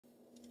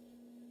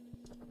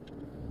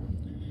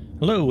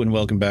Hello and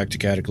welcome back to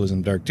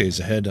Cataclysm Dark Days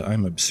Ahead.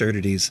 I'm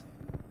Absurdities.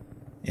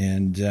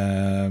 And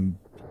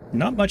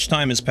not much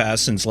time has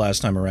passed since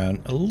last time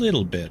around. A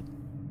little bit.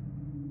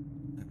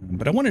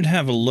 But I wanted to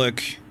have a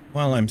look,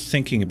 while I'm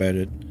thinking about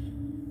it,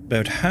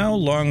 about how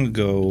long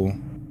ago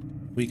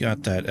we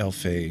got that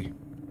alpha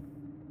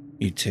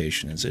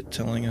mutation. Is it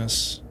telling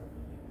us?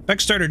 Beck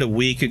started a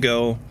week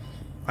ago.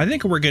 I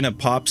think we're going to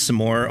pop some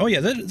more. Oh yeah,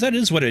 that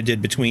is what I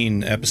did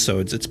between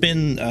episodes. It's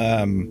been,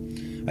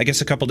 I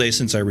guess, a couple days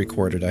since I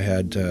recorded. I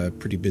had a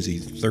pretty busy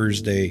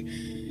Thursday,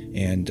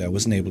 and I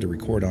wasn't able to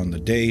record on the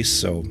day,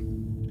 so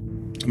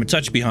I'm a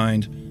touch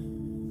behind,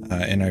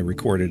 and I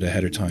recorded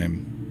ahead of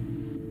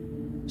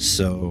time.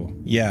 So,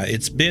 yeah,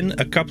 it's been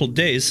a couple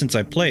days since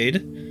I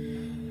played.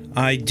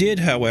 I did,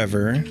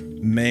 however,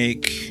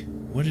 make...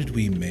 What did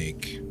we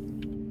make?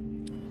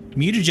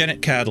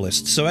 Mutagenic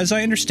catalyst. So, as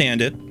I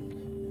understand it,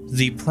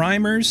 the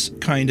primers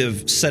kind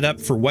of set up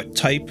for what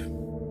type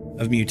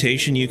of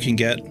mutation you can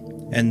get,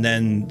 and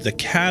then the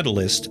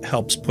catalyst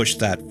helps push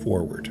that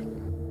forward.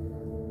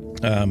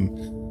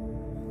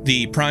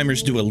 The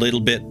primers do a little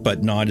bit,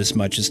 but not as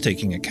much as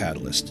taking a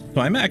catalyst.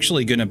 So I'm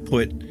actually going to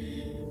put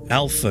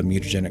alpha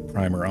mutagenic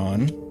primer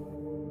on,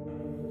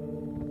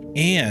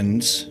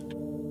 and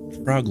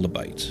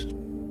Troglodyte.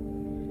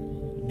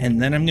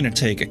 And then I'm going to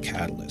take a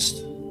catalyst,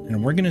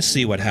 and we're going to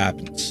see what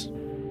happens.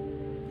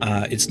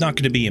 It's not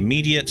going to be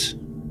immediate,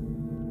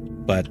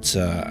 but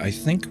I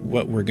think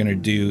what we're going to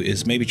do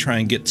is maybe try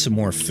and get some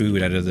more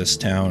food out of this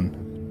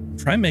town.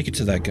 Try and make it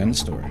to that gun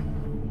store.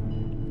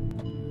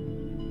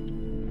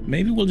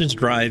 Maybe we'll just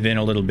drive in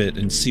a little bit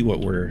and see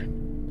what we're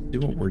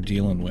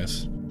dealing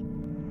with.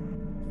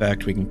 In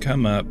fact, we can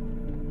come up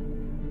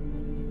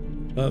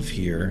above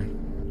here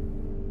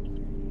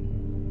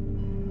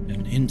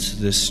and into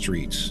this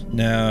street.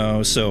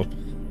 Now, so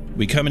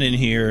we coming in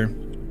here,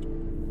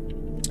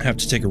 have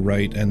to take a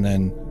right and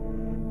then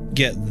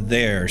get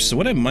there. So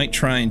what I might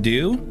try and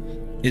do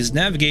is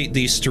navigate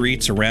these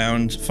streets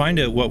around, find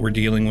out what we're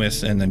dealing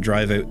with, and then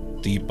drive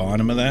out the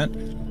bottom of that,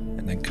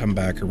 and then come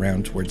back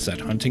around towards that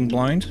hunting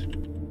blind.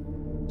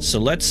 So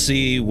let's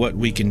see what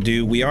we can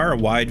do. We are a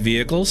wide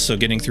vehicle, so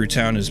getting through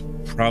town is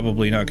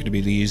probably not going to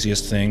be the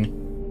easiest thing.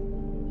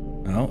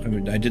 Oh,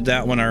 I did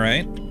that one all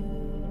right.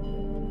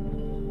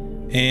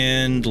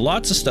 And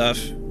lots of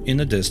stuff in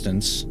the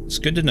distance. It's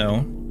good to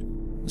know.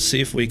 Let's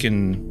see if we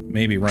can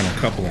maybe run a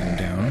couple of them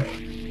down.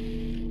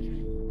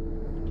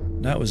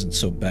 That wasn't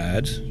so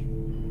bad.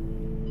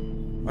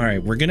 All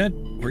right, we're gonna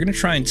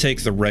try and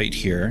take the right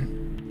here,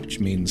 which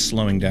means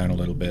slowing down a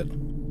little bit,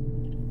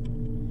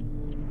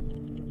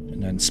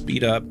 and then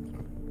speed up.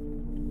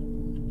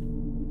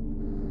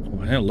 Oh,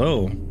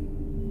 hello.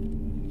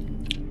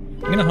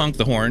 I'm gonna honk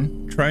the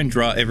horn, try and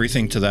draw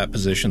everything to that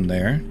position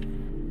there,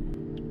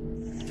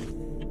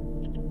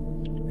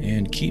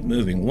 and keep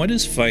moving. What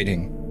is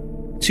fighting?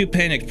 2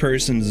 panicked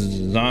persons,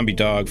 zombie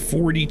dog,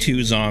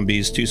 42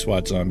 zombies, 2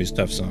 SWAT zombies,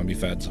 tough zombie,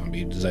 fat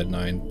zombie,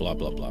 Z9, blah,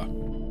 blah, blah.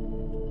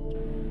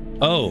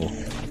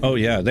 Oh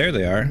yeah, there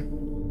they are.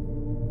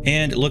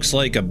 And it looks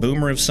like a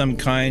boomer of some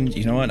kind.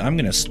 You know what? I'm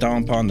gonna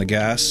stomp on the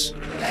gas.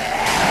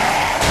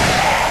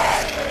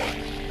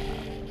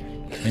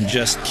 And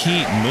just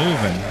keep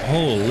moving.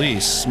 Holy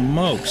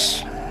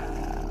smokes.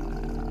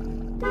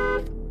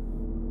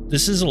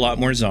 This is a lot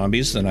more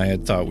zombies than I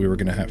had thought we were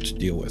gonna have to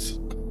deal with.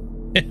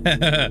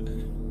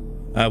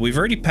 We've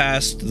already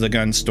passed the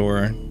gun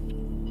store,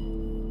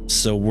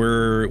 so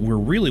we're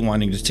really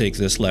wanting to take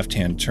this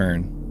left-hand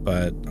turn,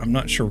 but I'm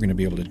not sure we're going to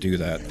be able to do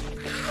that.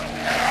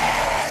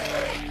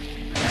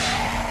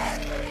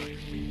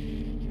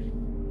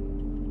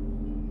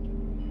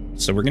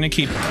 So we're going to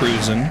keep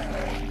cruising.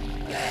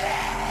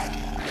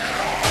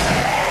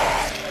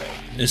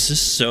 This is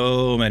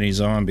so many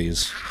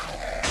zombies.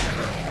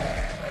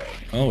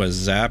 Oh, a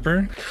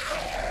zapper?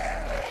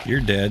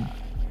 You're dead.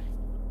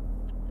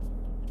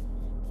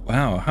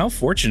 Wow, how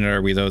fortunate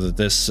are we though that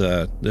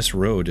this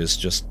road is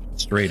just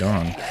straight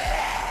on,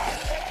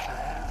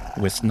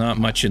 with not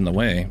much in the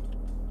way.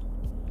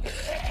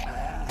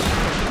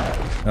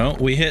 Oh,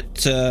 we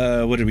hit,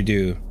 what did we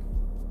do?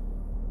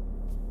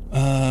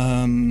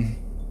 I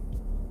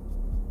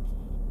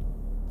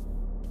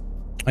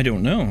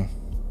don't know.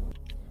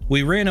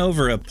 We ran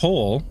over a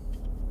pole.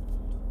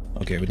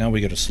 Okay, but now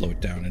we gotta slow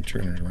it down and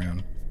turn it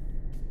around.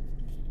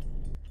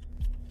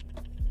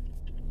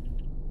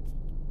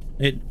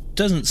 It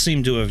doesn't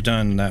seem to have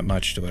done that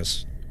much to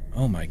us.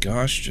 Oh my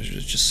gosh,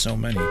 there's just so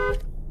many.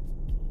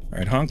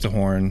 Alright, honk the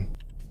horn.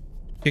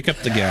 Pick up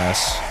the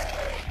gas.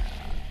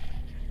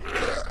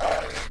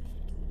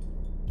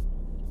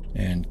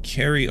 And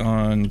carry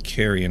on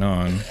carrying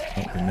on.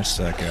 Oh, we missed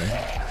that guy.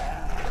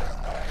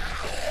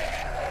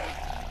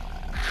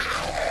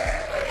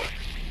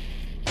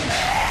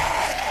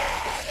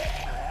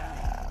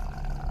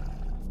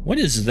 What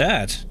is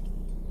that?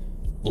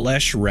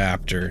 Flesh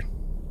raptor.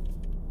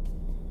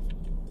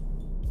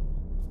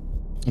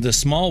 The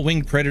small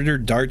winged predator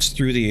darts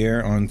through the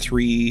air on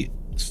 3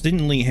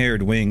 thinly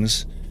haired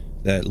wings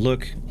that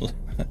look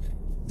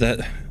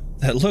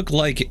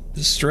like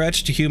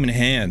stretched human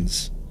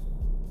hands.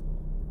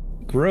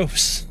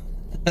 gross.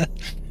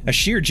 A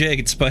sheer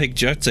jagged spike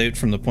juts out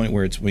from the point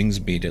where its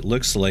wings meet. It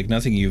looks like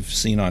nothing you've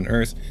seen on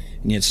Earth,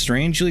 and yet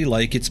strangely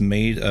like it's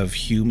made of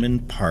human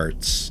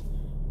parts.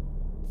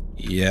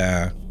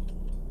 Yeah,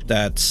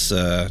 that's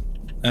a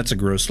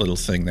gross little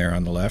thing there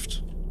on the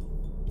left.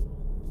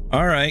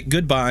 All right,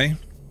 goodbye.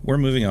 We're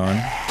moving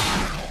on.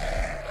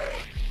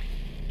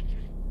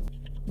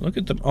 Look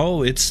at them.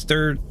 Oh,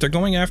 they're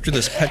going after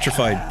this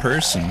petrified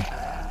person.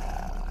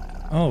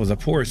 Oh, the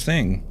poor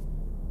thing.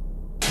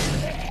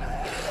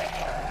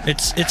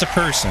 It's a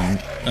person.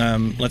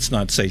 Let's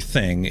not say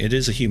thing. It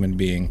is a human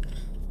being,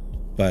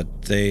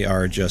 but they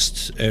are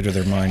just out of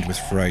their mind with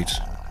fright.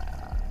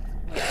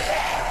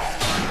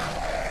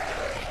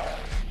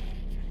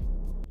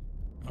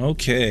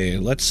 Okay,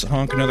 let's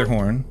honk another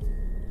horn.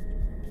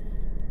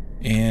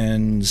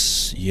 And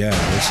yeah,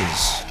 this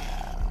is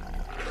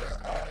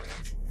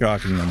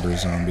shocking number of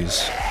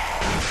zombies.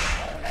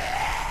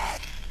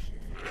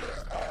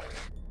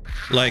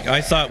 Like,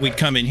 I thought we'd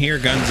come in here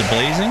guns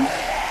a-blazing,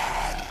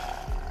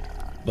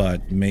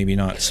 but maybe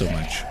not so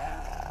much.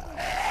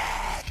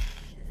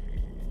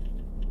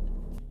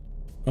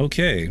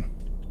 Okay.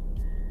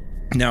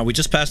 Now, we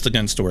just passed the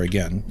gun store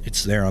again.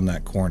 It's there on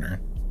that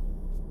corner.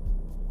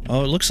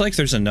 Oh, it looks like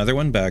there's another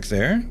one back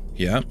there.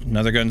 Yeah,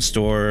 another gun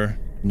store,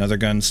 another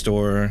gun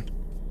store.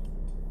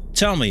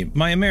 Tell me,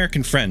 my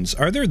American friends,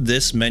 are there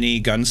this many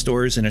gun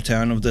stores in a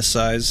town of this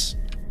size?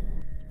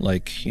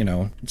 Like, you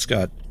know, it's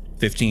got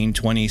 15,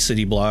 20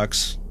 city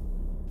blocks.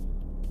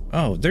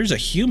 Oh, there's a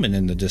human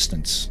in the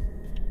distance.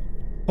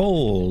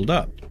 Hold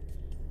up.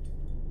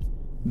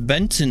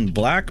 Benton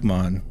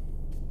Blackmon.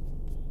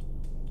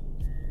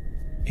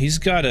 He's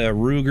got a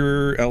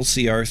Ruger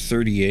LCR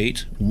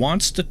 38.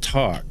 Wants to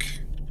talk.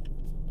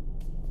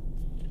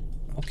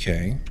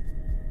 Okay.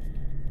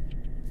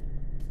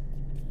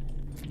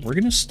 We're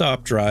gonna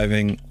stop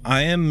driving.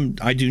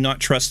 I do not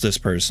trust this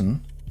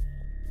person.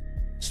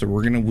 So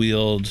we're gonna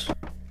wield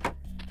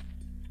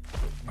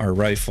our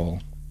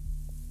rifle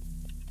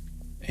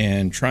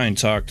and try and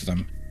talk to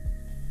them.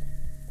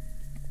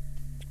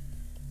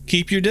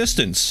 Keep your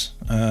distance.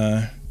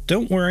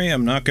 Don't worry,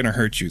 I'm not gonna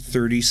hurt you.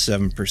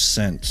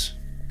 37%.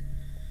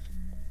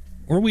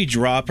 Or we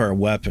drop our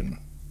weapon.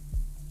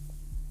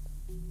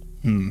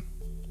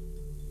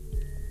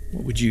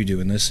 What would you do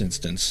in this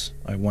instance?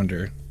 I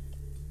wonder.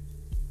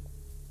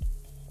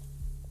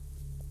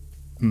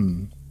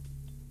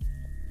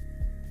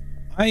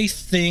 I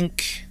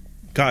think,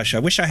 gosh, I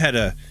wish I had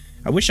a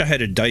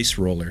dice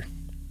roller.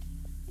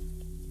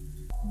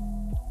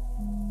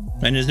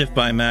 And as if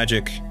by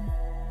magic,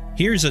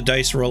 here's a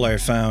dice roller I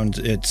found.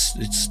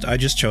 I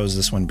just chose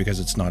this one because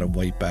it's not a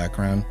white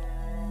background.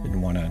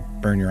 Didn't want to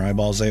burn your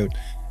eyeballs out.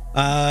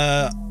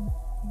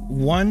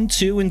 1,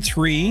 2, and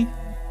 3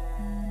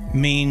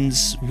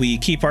 means we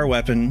keep our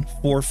weapon.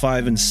 4,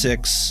 5, and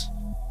 6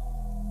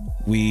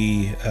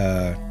 we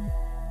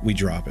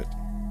drop it.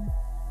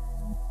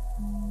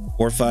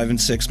 4, 5, and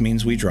 6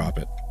 means we drop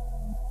it.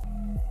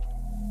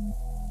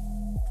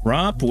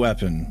 Drop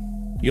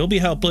weapon. You'll be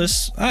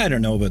helpless. I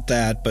don't know about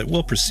that, but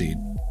we'll proceed.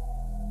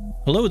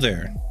 Hello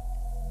there.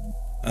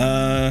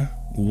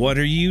 What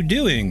are you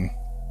doing?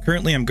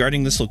 Currently, I'm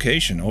guarding this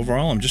location.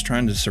 Overall, I'm just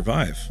trying to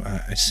survive.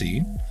 I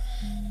see.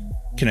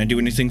 Can I do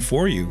anything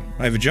for you?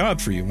 I have a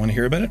job for you. Want to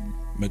hear about it?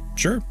 But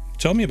sure,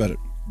 tell me about it.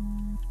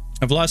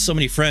 I've lost so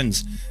many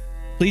friends.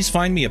 Please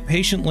find me a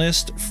patient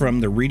list from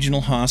the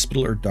regional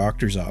hospital or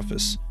doctor's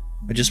office.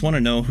 I just want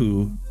to know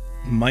who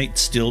might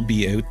still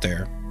be out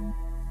there.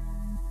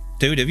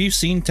 Dude, have you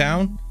seen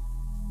town?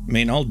 I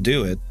mean, I'll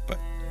do it, but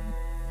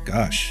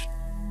gosh.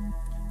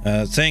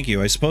 Thank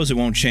you. I suppose it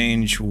won't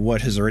change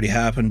what has already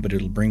happened, but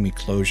it'll bring me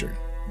closure.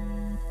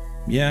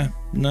 Yeah,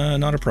 no,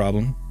 not a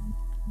problem.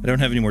 I don't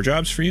have any more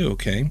jobs for you,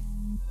 okay?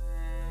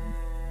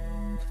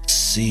 Let's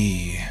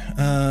see.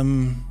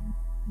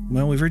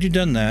 Well, we've already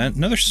done that.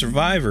 Another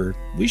survivor.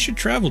 We should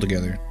travel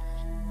together.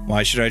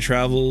 Why should I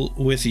travel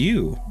with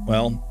you?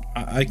 Well,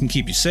 I can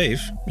keep you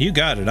safe. You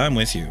got it. I'm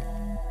with you.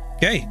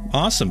 Okay,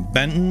 awesome.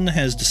 Benton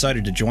has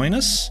decided to join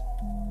us.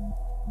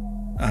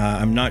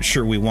 I'm not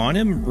sure we want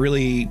him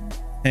really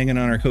hanging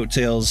on our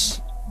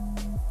coattails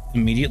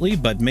immediately,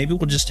 but maybe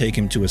we'll just take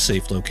him to a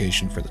safe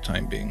location for the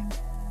time being.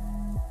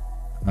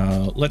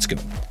 Let's go.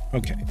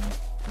 Okay.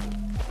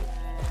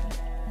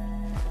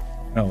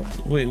 Oh,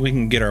 we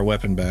can get our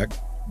weapon back.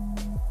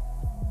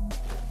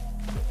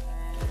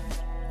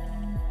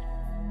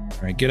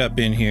 All right, get up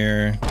in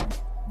here.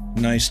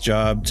 Nice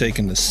job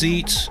taking the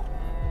seat.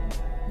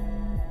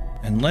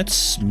 And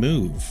let's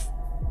move.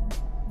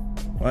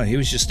 Wow, he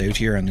was just out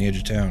here on the edge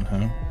of town,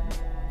 huh?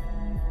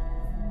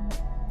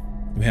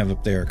 We have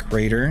up there a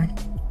crater.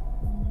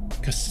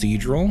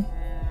 Cathedral.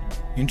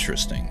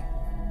 Interesting.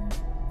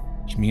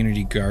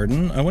 Community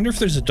garden. I wonder if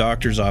there's a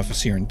doctor's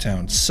office here in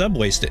town.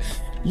 Subway station.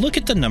 Look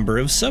at the number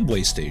of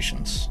subway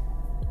stations.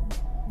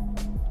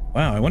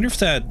 Wow, I wonder if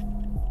that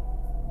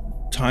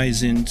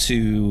ties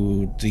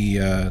into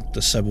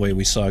the subway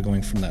we saw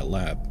going from that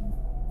lab.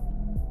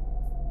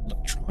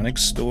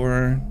 Electronics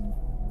store.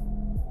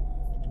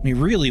 I mean,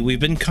 really, we've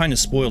been kind of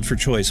spoiled for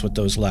choice with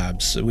those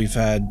labs. We've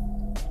had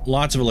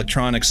lots of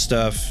electronic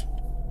stuff.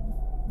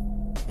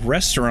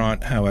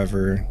 Restaurant,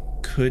 however,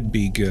 could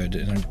be good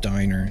in a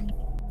diner.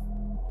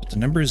 But the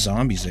number of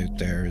zombies out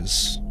there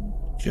is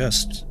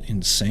just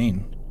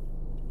insane.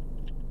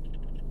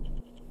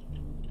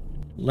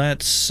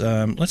 Let's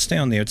stay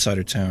on the outside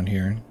of town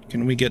here.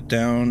 Can we get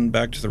down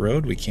back to the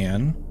road? We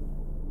can.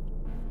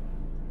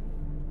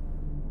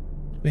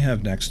 We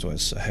have next to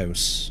us a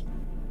house.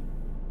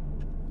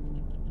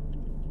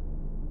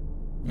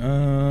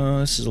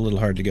 This is a little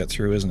hard to get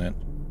through, isn't it?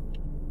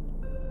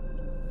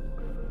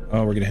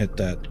 Oh, we're gonna hit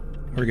that.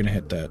 We're gonna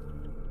hit that.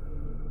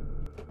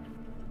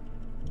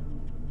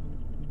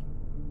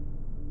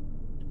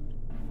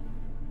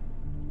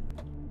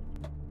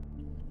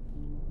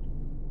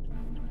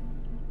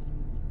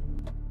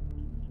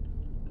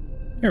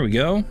 There we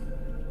go.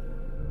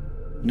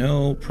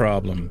 No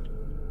problem.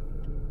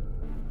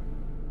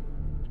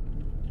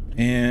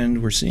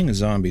 And we're seeing a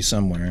zombie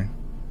somewhere.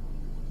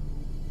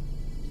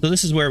 So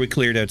this is where we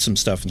cleared out some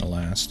stuff in the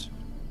last.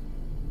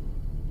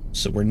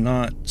 So we're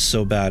not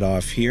so bad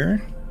off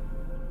here.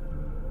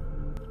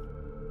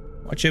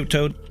 Watch out,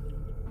 Toad.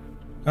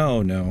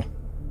 Oh no.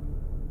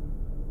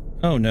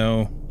 Oh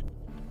no.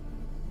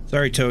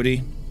 Sorry,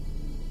 Toady.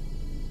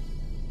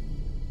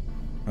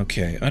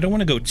 Okay, I don't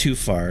want to go too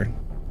far.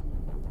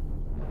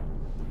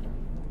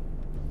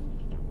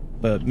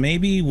 But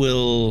maybe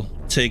we'll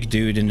take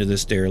dude into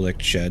this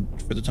derelict shed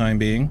for the time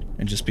being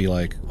and just be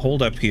like,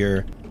 hold up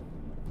here.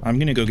 I'm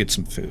gonna go get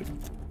some food.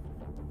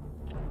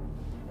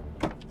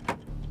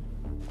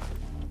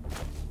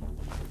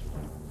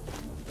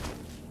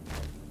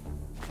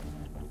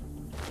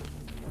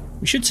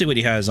 We should see what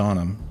he has on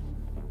him.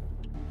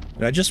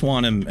 But I just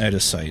want him out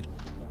of sight.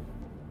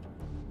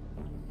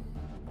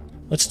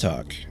 Let's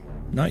talk.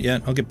 Not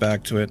yet, I'll get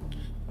back to it.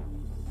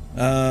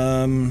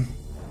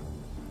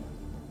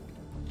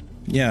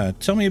 Yeah,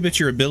 tell me about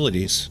your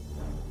abilities.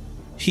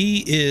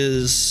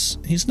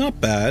 He's not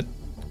bad.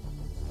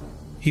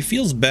 He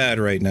feels bad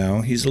right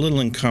now. He's a little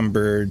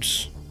encumbered.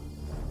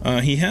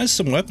 He has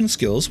some weapon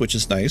skills, which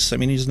is nice. I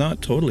mean, he's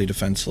not totally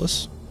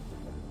defenseless.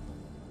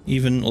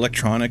 Even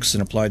electronics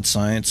and applied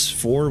science.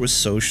 4 with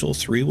social,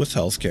 3 with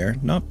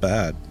healthcare. Not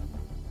bad.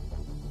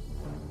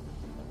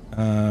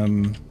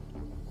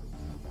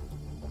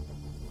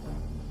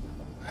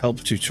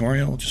 Help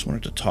tutorial. Just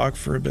wanted to talk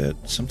for a bit.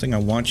 Something I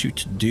want you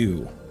to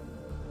do.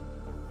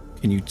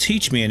 Can you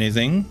teach me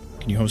anything?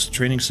 Can you host a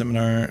training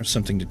seminar?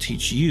 Something to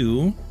teach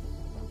you?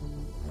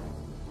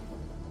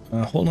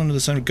 Hold on to the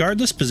sun. Guard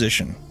this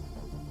position.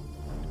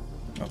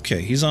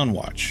 Okay, he's on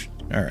watch.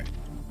 Alright.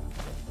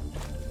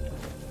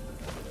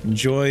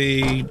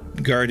 Enjoy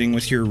guarding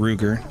with your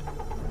Ruger.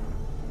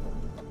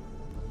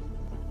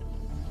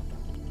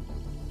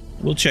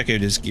 We'll check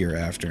out his gear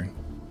after.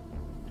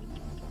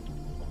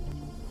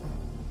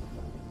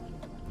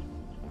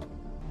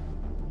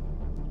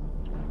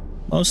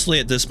 Mostly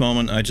at this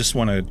moment, I just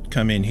want to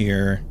come in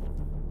here.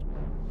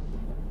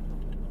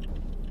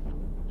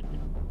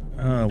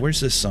 Where's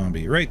this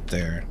zombie? Right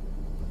there.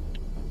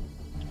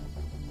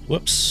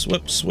 Whoops,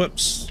 whoops,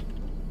 whoops.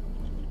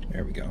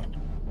 There we go.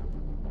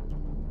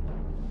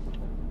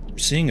 We're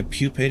seeing a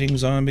pupating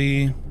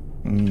zombie.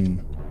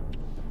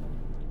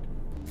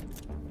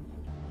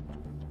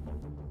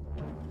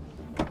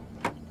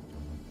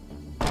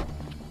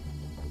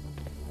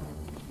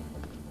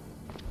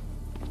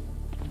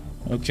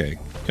 Okay,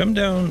 come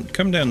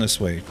down this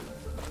way.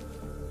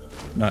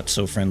 Not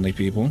so friendly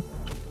people.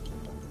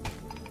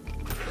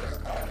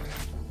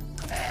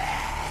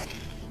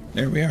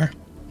 There we are.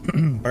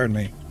 Pardon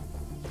me.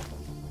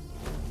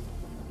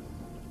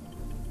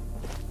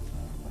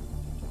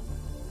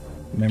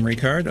 Memory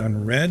card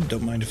unread,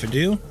 don't mind if I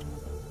do.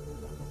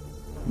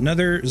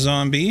 Another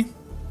zombie.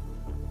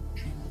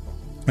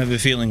 I have a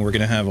feeling we're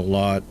gonna have a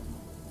lot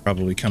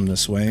probably come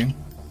this way.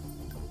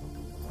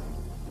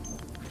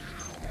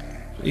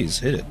 Please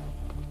hit it.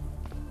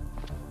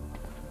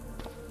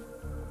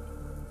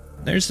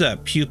 There's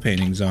that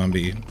pupating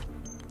zombie.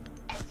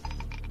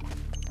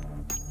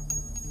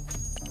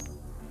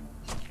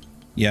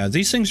 Yeah,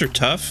 these things are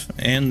tough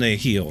and they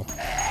heal.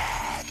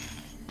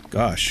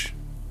 Gosh.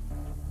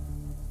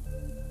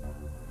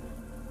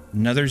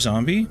 Another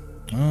zombie?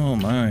 Oh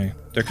my.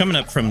 They're coming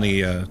up from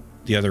the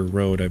other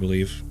road, I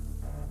believe.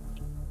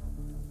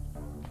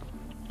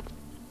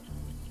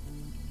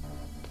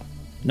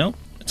 Nope,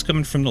 it's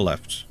coming from the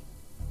left.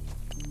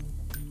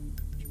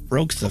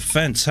 Broke the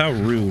fence, how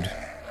rude.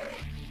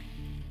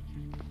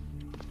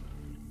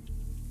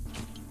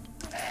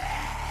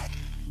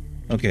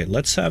 Okay,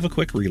 let's have a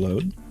quick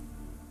reload.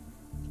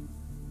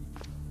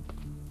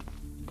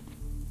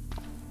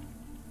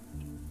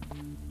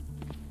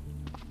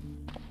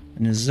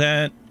 And is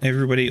that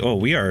everybody? Oh,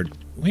 we are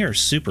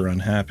super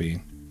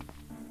unhappy.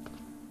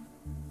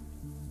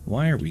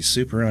 Why are we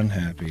super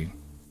unhappy?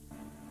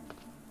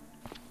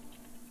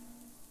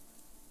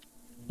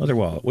 Leather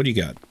wallet, what do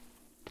you got?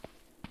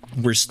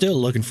 We're still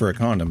looking for a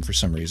condom for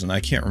some reason.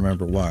 I can't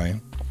remember why.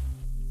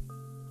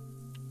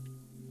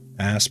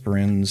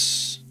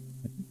 Aspirins.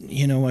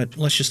 you know what?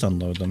 Let's just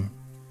unload them.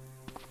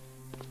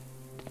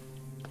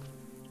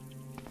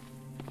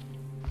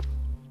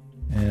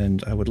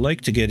 And I would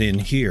like to get in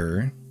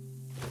here.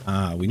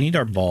 Ah, we need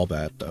our ball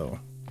bat, though.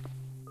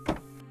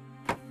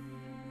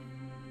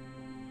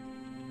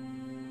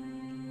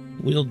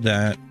 Wield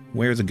that.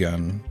 Wear the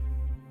gun.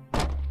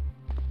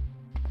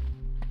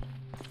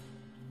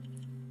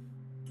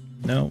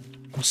 No,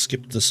 we'll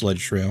skip the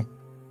sledge trail.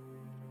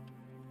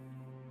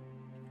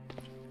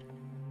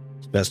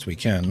 As best we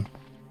can.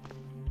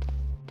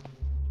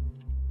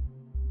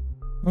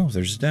 Oh,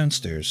 there's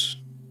downstairs.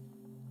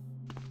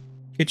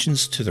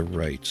 Kitchen's to the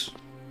right.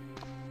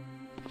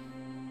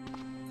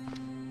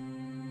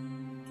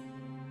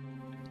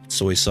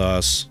 Soy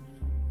sauce,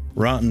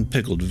 rotten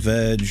pickled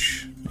veg,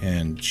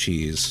 and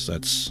cheese.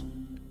 That's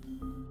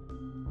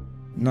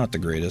not the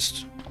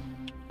greatest.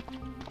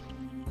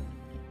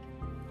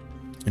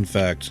 In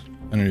fact,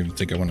 I don't even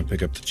think I want to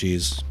pick up the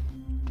cheese.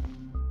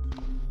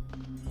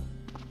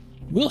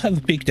 We'll have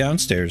a peek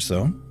downstairs,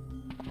 though.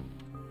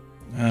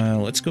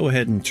 Let's go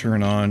ahead and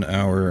turn on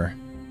our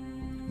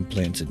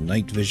implanted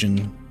night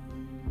vision.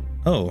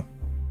 Oh.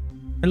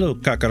 Hello,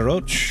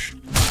 cockroach.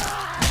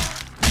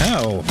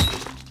 Ow.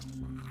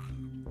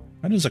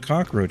 How does a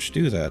cockroach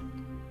do that?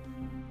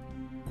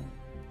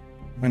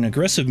 An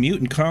aggressive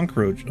mutant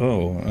cockroach.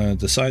 Oh,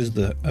 the size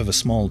of a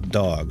small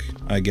dog.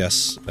 I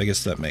guess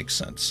that makes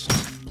sense.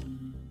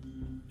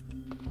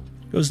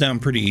 Goes down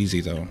pretty easy,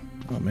 though.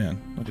 Oh,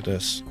 man. Look at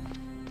this.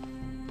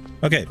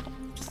 Okay.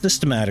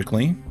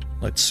 Systematically,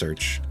 let's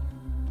search.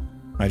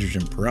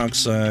 Hydrogen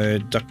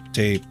peroxide, duct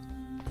tape.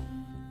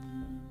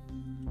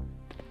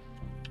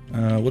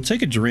 We'll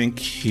take a drink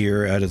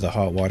here out of the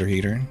hot water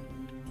heater.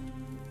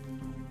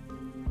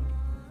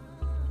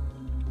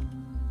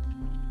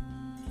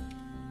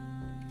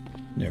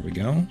 There we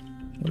go.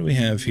 What do we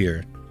have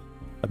here?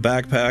 A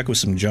backpack with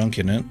some junk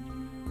in it.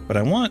 But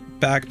I want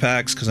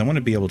backpacks because I want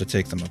to be able to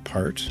take them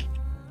apart.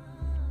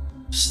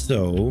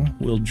 So,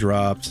 we'll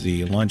drop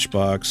the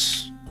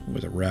lunchbox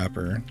with a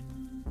wrapper.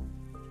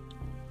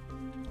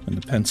 And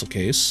the pencil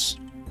case.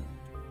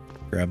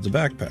 Grab the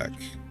backpack.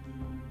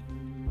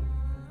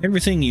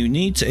 Everything you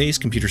need to ace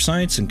computer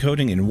science and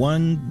coding in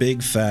one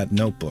big fat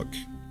notebook.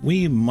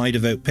 We might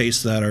have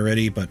outpaced that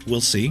already, but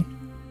we'll see.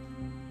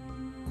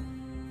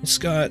 It's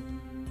got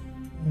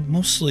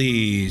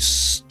mostly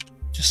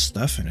just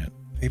stuff in it.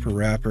 Paper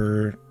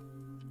wrapper,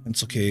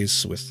 pencil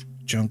case with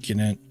junk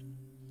in it,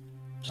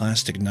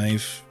 plastic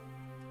knife.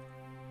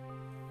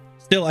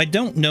 Still, I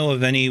don't know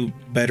of any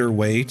better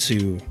way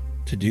to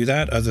do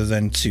that other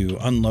than to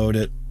unload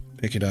it,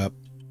 pick it up,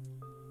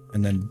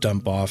 and then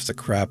dump off the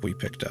crap we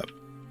picked up.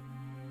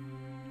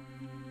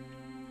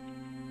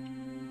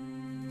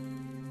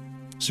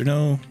 So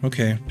no,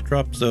 okay,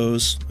 drop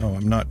those. Oh,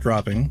 I'm not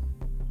dropping.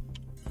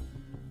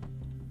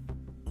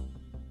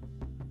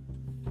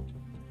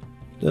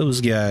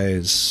 Those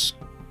guys.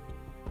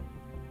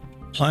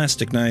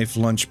 Plastic knife,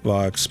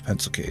 lunchbox,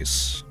 pencil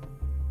case.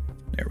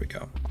 There we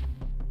go.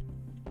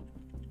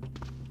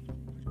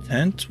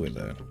 Tent with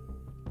a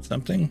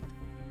something.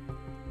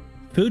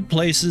 Food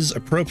places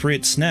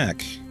appropriate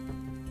snack.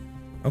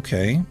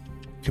 Okay.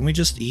 Can we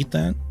just eat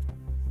that?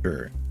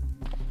 Sure.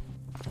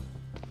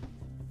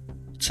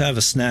 Let's have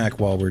a snack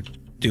while we're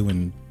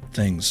doing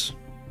things.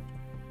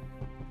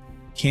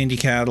 Candy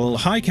cattle.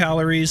 High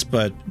calories,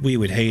 but we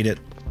would hate it.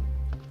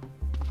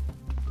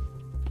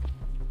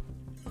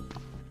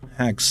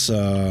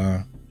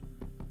 Hacksaw.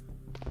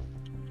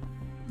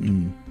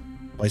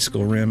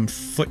 Bicycle rim.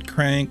 Foot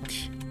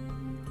crank.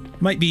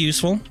 Might be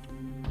useful.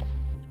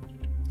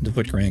 The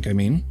foot crank, I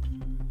mean.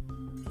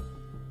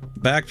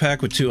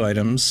 Backpack with 2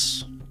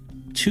 items.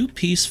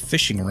 2-piece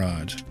fishing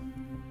rod.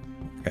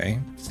 Okay.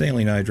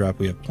 Saline eye drop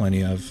we have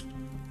plenty of.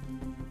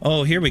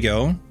 Oh, here we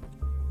go.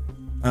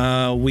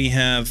 We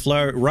have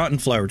rotten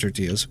flour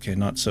tortillas. Okay,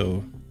 not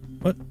so...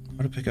 What?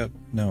 What to pick up?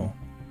 No.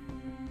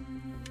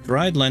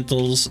 Dried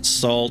lentils,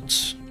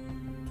 salt,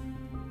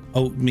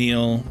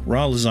 oatmeal,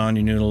 raw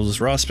lasagna noodles,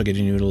 raw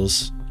spaghetti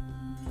noodles,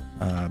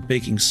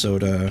 baking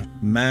soda,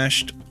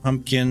 mashed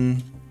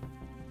pumpkin,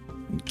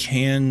 and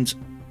canned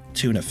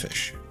tuna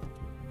fish.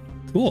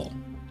 Cool.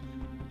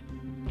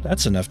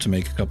 That's enough to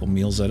make a couple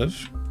meals out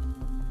of.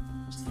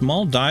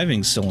 Small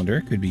diving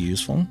cylinder could be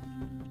useful.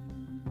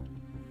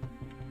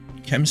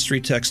 Chemistry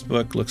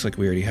textbook, looks like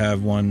we already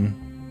have one.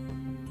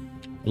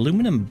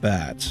 Aluminum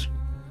bat.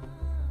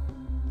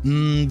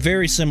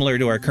 Very similar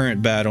to our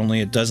current bat,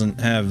 only it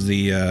doesn't have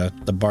the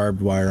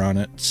barbed wire on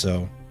it,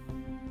 so...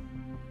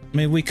 I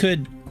mean, we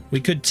could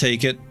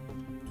take it.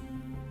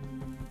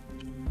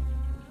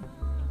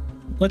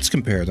 Let's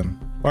compare them.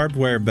 Barbed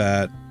wire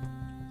bat,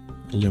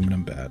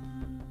 aluminum bat.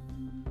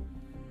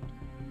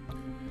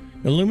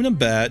 Aluminum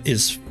bat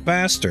is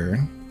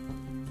faster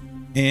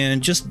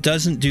and just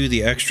doesn't do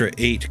the extra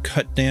 8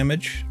 cut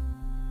damage.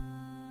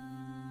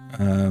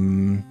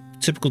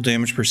 Typical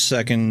damage per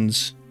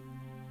second.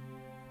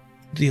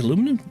 The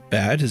aluminum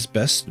bat is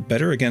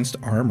better against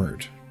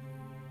armored.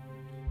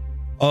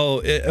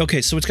 Oh,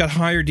 okay, so it's got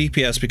higher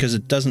DPS because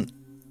it doesn't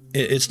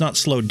it's not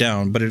slowed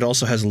down, but it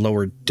also has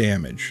lower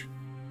damage.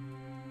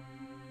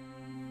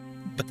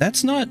 But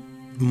that's not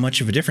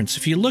much of a difference.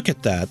 If you look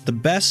at that, the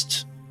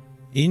best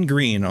in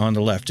green on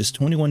the left is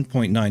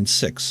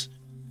 21.96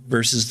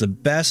 versus the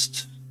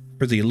best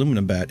for the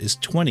aluminum bat is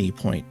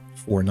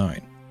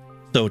 20.49.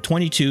 So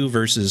 22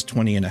 versus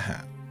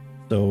 20.5.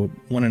 So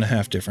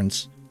 1.5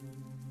 difference.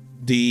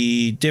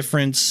 The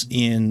difference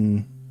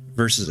in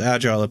versus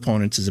agile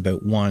opponents is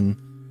about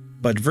 1,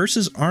 but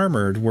versus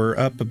armored we're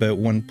up about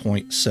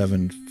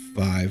 1.75,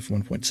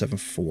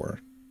 1.74.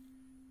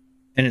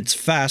 And it's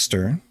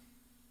faster.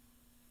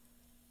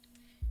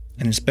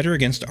 And it's better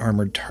against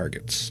armored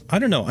targets. I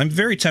don't know. I'm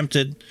very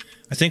tempted.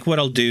 I think what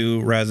I'll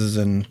do, rather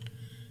than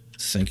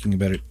thinking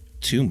about it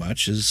too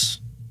much, is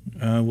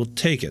we'll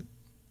take it.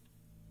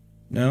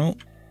 No,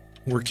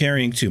 we're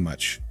carrying too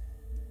much.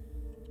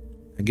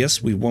 I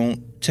guess we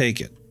won't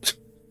take it.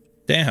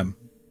 Damn.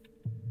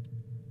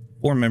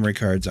 4 memory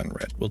cards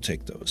unread. We'll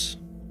take those.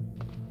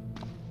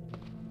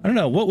 I don't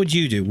know. What would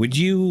you do? Would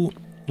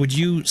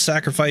you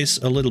sacrifice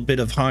a little bit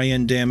of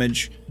high-end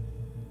damage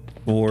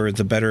for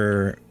the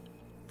better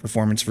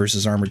performance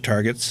versus armored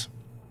targets?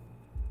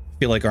 I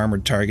feel like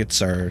armored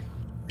targets are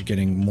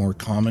getting more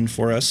common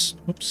for us.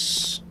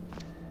 Whoops.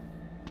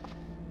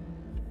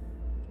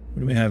 What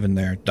do we have in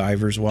there?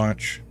 Diver's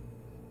Watch.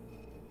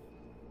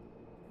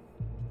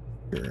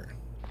 Sure.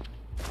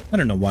 I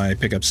don't know why I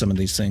pick up some of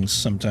these things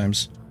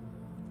sometimes.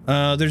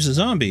 There's a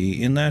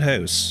zombie in that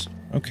house.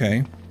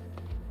 Okay.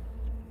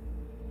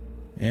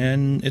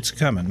 And it's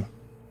coming.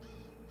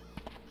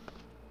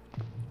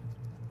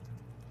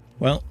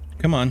 Well,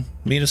 come on.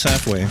 Meet us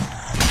halfway.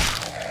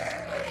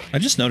 I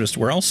just noticed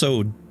we're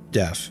also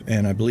deaf,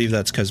 and I believe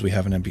that's because we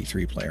have an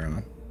MP3 player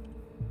on.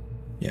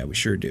 Yeah, we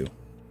sure do.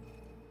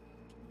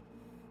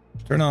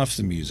 Turn off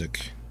the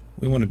music.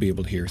 We want to be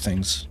able to hear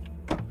things.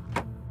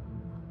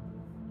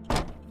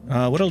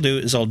 What I'll do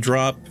is I'll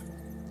drop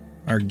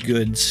our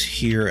goods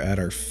here at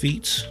our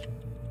feet.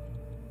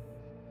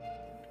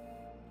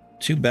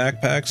 2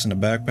 backpacks and a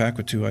backpack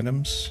with 2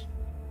 items.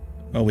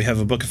 Oh, we have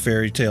a book of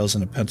fairy tales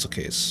and a pencil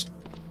case.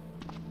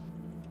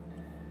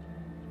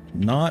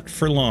 Not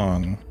for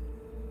long.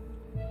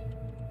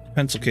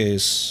 Pencil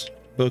case,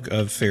 book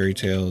of fairy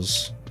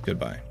tales,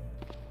 goodbye.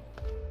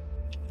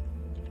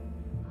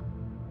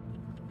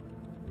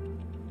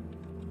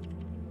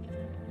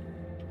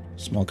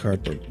 Small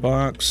cardboard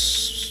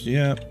box.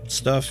 Yeah,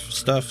 stuff.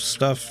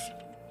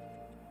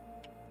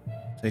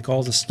 Take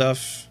all the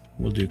stuff.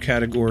 We'll do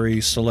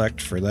category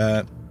select for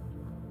that.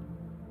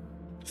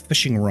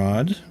 Fishing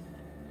rod.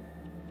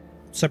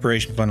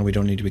 Separation funnel we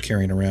don't need to be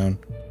carrying around.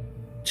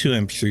 2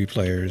 MP3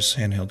 players.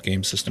 Handheld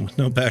game system with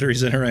no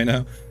batteries in it right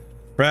now.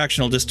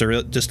 Fractional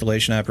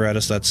distillation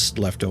apparatus. That's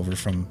left over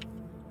from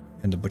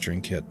in the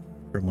butchering kit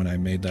from when I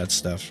made that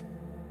stuff.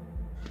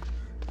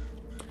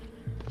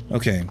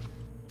 Okay.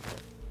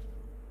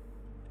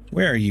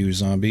 Where are you,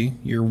 zombie?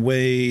 You're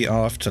way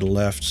off to the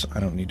left.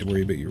 I don't need to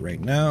worry about you right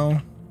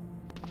now.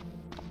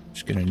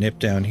 Just gonna nip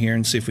down here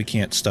and see if we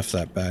can't stuff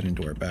that bat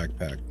into our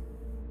backpack.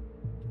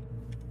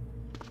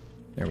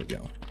 There we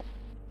go.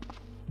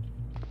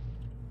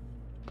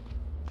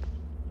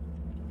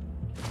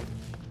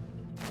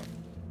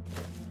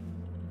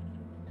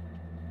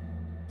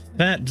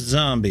 Fat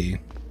zombie.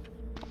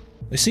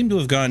 They seem to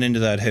have gone into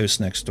that house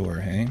next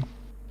door, hey?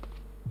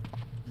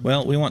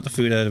 Well, we want the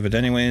food out of it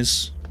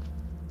anyways.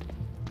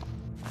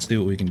 Let's see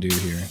what we can do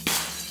here.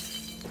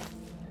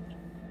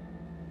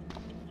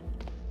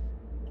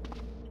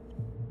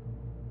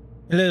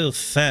 Hello,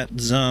 fat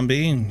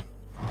zombie.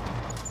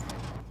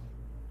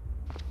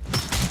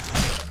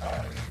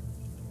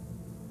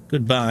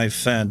 Goodbye,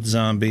 fat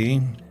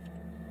zombie.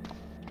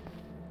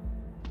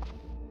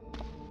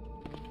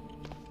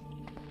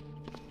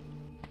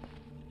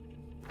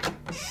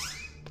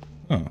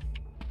 Oh.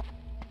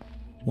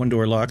 One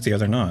door locked, the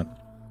other not.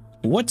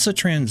 What's a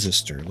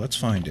transistor? Let's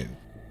find out.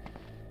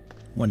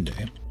 One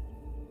day.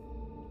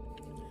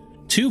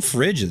 2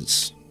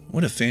 fridges.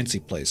 What a fancy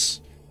place.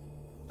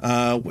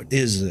 What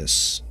is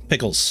this?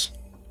 Pickles.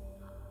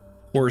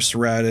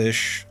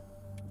 Horseradish.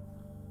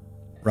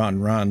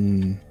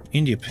 Rotten.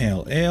 India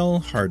Pale Ale.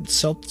 Hard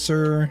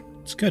seltzer.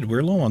 It's good.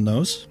 We're low on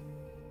those.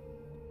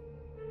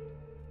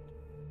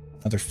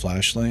 Another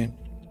flashlight.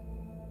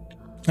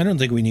 I don't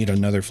think we need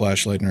another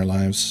flashlight in our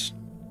lives.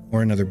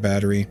 Or another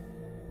battery.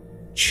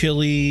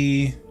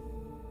 Chili's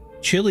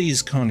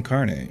con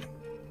carne.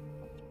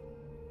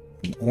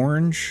 An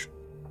orange.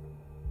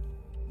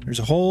 There's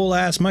a whole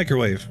ass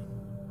microwave.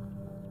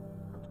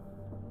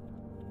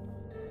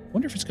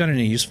 Wonder if it's got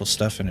any useful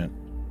stuff in it.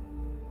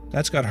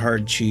 That's got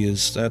hard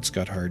cheese. That's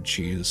got hard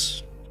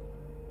cheese.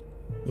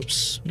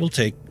 Whoops. We'll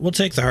take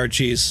the hard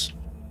cheese.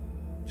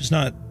 Just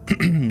not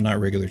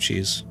not regular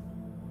cheese.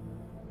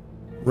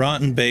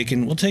 Rotten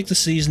bacon. We'll take the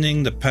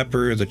seasoning, the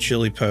pepper, the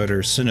chili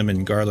powder,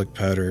 cinnamon, garlic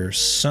powder,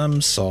 some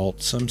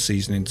salt, some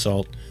seasoning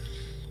salt,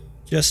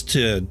 just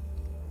to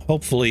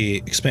hopefully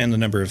expand the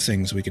number of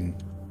things we can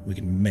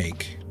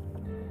make.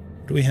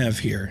 What do we have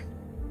here?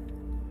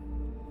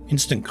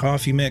 Instant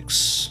coffee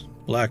mix,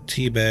 black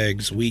tea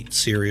bags, wheat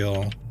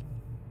cereal,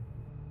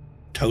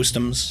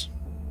 Toastums.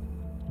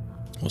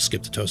 We'll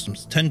skip the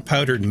Toastums. 10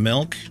 powdered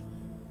milk.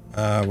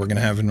 We're going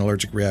to have an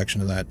allergic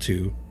reaction to that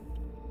too.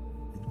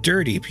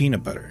 Dirty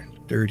peanut butter.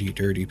 Dirty,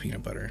 dirty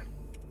peanut butter.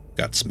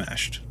 Got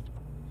smashed.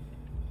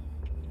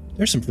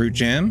 There's some fruit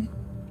jam.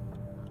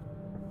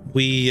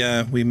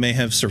 We may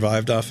have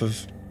survived off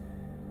of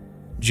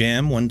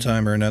jam one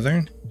time or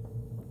another.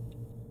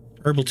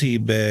 Herbal tea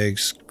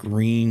bags,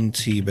 green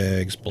tea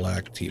bags,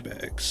 black tea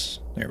bags.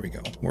 There we go.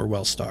 We're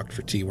well stocked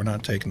for tea. We're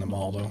not taking them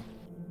all though.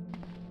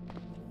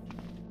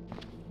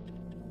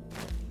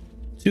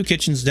 2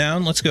 kitchens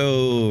down. Let's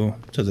go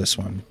to this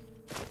one.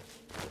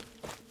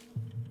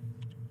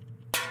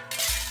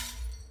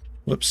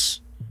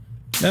 Whoops.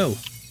 No.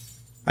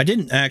 I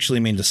didn't actually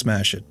mean to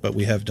smash it, but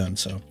we have done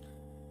so.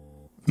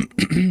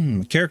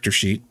 Character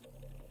sheet.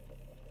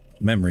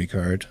 Memory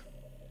card.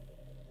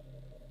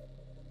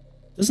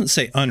 Doesn't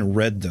say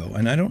unread though,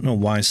 and I don't know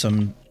why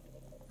some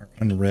are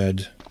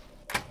unread.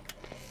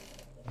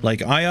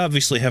 Like, I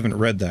obviously haven't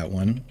read that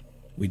one.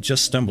 We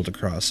just stumbled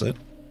across it.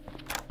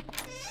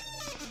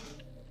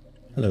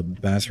 Hello,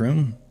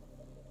 bathroom.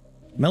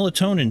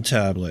 Melatonin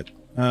tablet.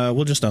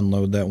 We'll just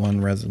unload that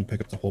one rather than pick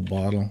up the whole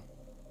bottle.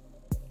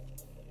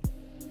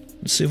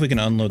 Let's see if we can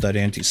unload that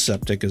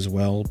antiseptic as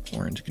well.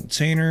 Pour into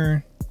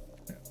container.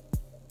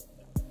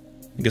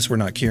 I guess we're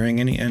not carrying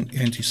any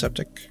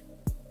antiseptic.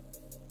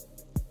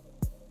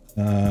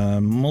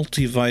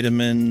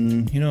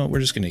 Multivitamin. You know what? We're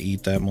just going to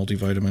eat that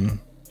multivitamin.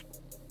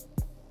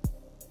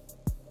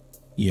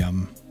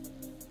 Yum.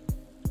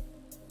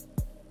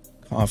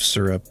 Cough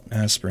syrup,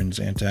 aspirins,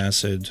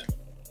 antacid.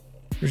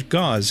 There's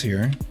gauze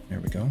here. There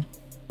we go.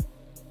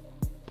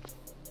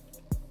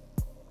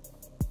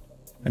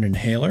 An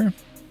inhaler.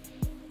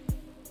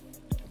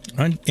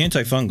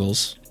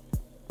 Antifungals.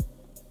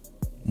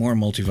 More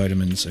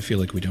multivitamins. I feel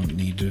like we don't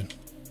need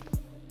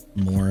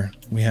more.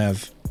 We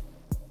have...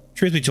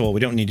 Truth be told, we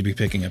don't need to be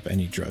picking up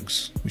any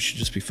drugs. We should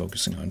just be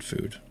focusing on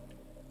food.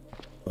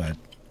 But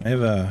I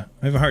have a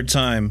hard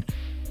time.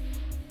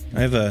 I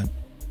have a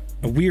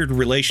weird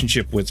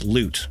relationship with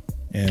loot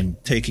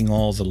and taking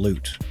all the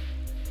loot.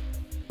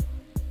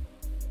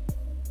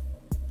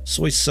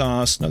 Soy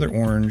sauce, another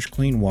orange,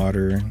 clean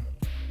water.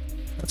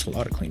 That's a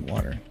lot of clean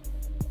water.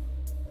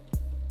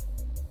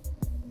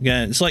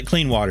 Again, it's like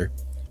clean water.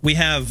 We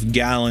have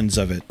gallons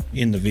of it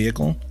in the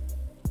vehicle.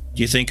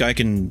 Do you think I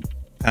can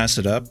pass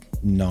it up?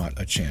 Not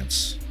a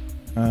chance.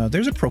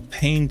 There's a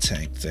propane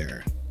tank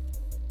there.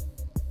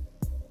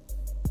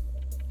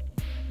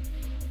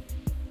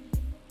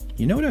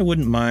 You know what I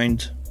wouldn't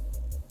mind?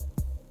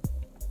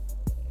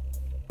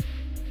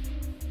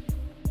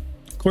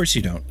 Of course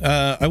you don't.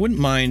 I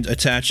wouldn't mind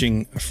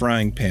attaching a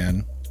frying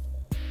pan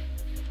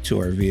to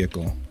our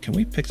vehicle. Can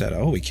we pick that up?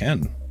 Oh, we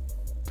can.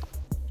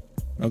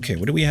 Okay,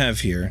 what do we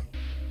have here?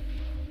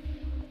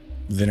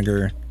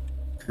 Vinegar,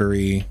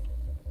 curry,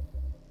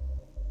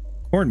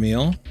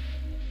 cornmeal,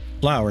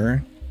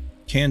 flour,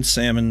 canned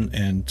salmon,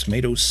 and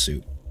tomato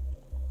soup.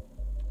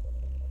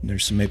 And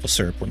there's some maple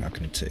syrup we're not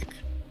going to take.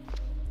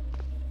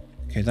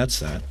 Okay, that's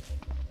that.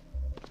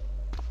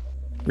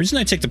 The reason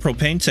I take the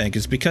propane tank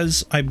is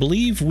because I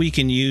believe we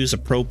can use a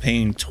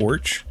propane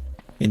torch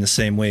in the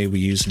same way we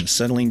use an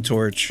acetylene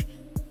torch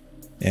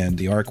and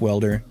the arc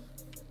welder.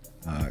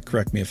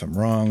 Correct me if I'm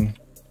wrong,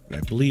 but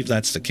I believe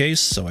that's the case,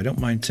 so I don't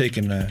mind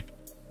taking a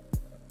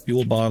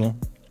fuel bottle.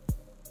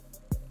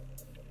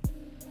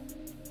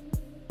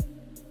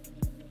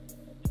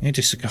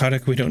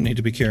 Antipsychotic we don't need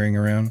to be carrying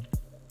around.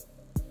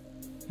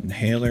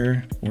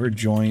 Inhaler, word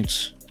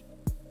joints.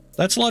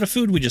 That's a lot of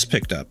food we just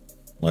picked up.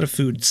 A lot of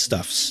food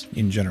stuffs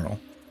in general.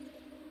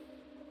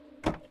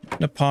 I'm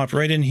gonna pop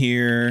right in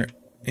here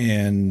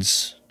and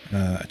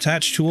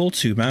attach tool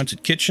to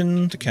mounted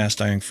kitchen to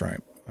cast iron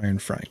frying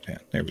pan.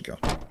 There we go.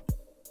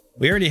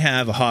 We already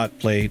have a hot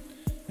plate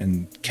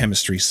and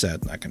chemistry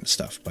set and that kind of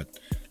stuff, but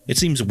it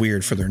seems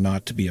weird for there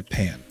not to be a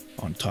pan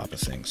on top of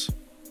things.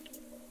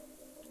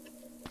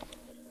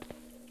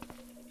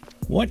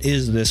 What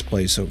is this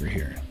place over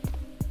here?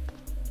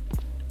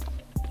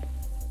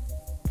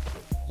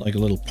 Like a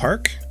little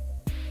park?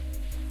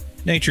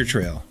 Nature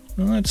trail.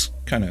 Well, that's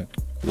kind of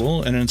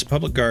cool. And then it's a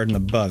public garden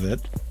above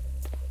it.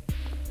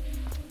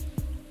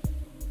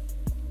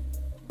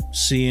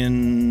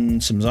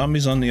 Seeing some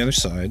zombies on the other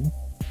side.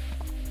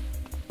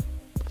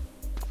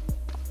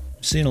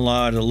 Seeing a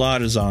lot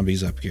of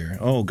zombies up here.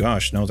 Oh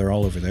gosh, no, they're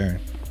all over there.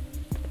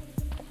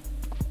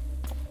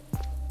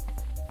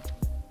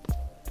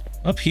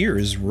 Up here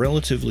is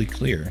relatively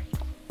clear.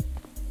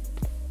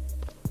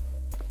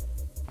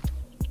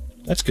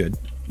 That's good.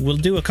 We'll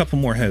do a couple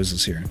more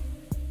houses here.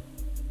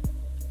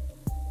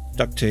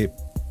 Duct tape,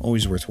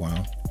 always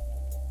worthwhile.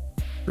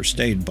 First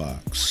aid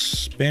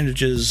box.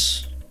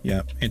 Bandages.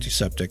 Yeah,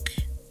 antiseptic.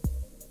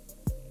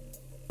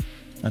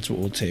 That's what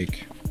we'll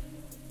take.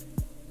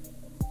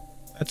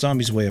 That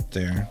zombie's way up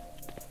there.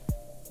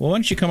 Well, why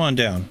don't you come on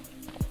down?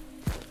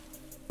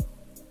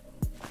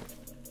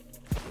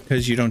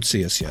 Because you don't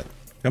see us yet.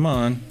 Come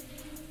on.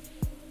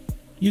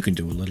 You can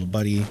do a little,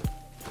 buddy.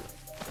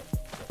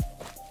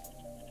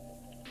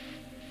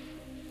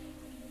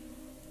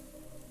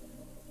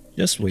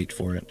 Just wait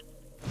for it.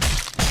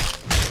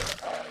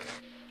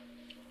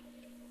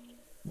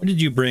 What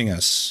did you bring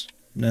us?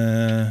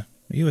 A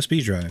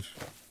USB drive.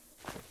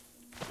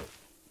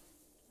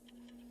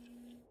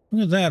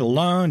 Look at that, a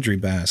laundry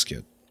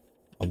basket.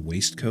 A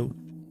waistcoat.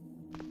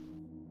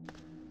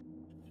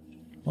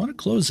 A lot of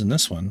clothes in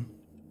this one.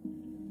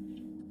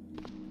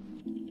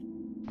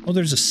 Oh,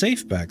 there's a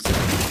safe back there.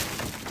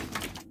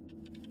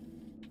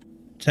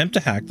 Attempt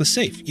to hack the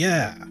safe.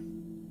 Yeah.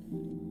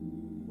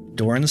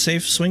 Door in the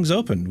safe swings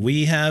open.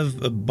 We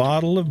have a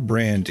bottle of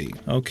brandy.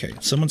 Okay,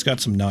 someone's got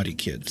some naughty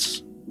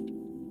kids.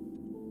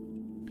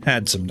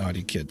 Had some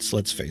naughty kids,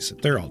 let's face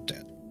it. They're all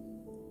dead.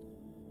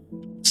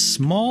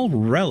 Small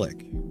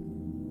relic.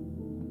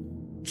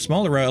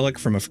 Small relic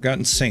from a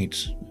forgotten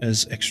saint.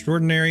 As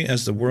extraordinary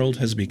as the world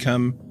has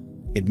become,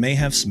 it may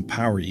have some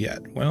power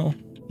yet. Well,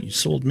 you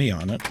sold me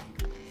on it.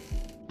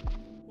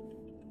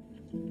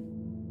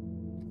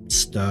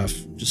 Stuff.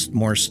 Just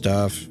more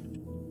stuff.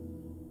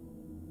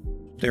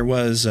 There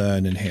was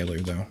an inhaler,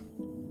 though.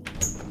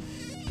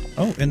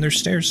 Oh, and there's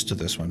stairs to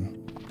this one.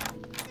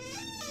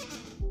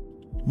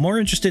 More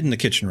interested in the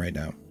kitchen right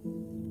now.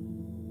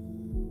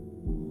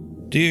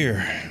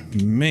 Dear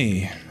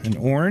me. An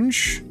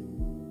orange.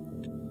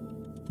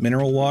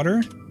 Mineral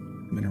water.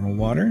 Mineral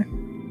water.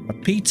 A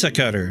pizza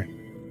cutter.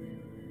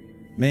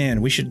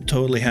 Man, we should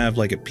totally have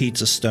like a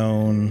pizza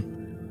stone.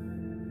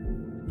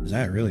 Is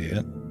that really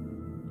it?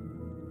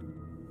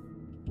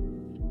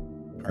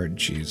 Hard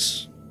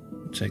cheese.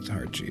 Take the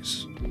hard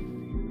cheese.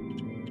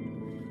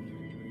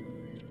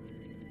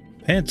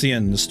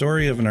 Pantheon, the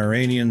story of an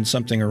Iranian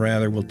something or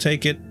rather. We'll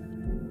take it.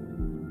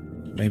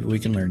 Maybe we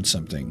can learn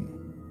something.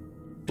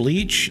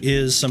 Bleach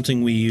is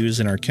something we use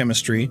in our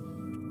chemistry.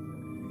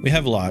 We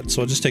have a lot,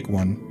 so I'll just take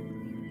one.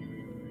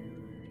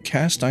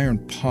 Cast iron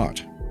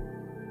pot.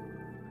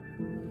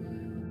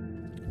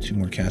 2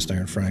 more cast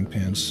iron frying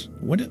pans.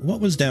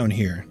 What was down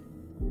here?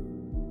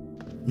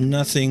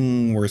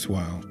 Nothing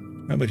worthwhile.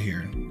 How about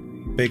here?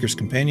 Baker's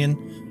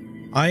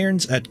Companion.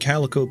 Irons at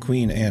Calico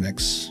Queen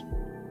Annex.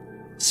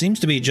 Seems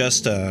to be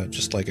just a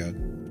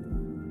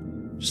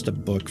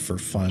book for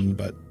fun,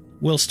 but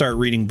we'll start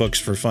reading books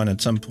for fun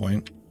at some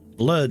point.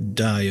 Blood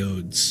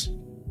diodes.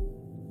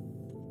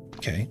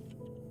 Okay.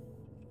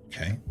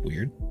 Okay,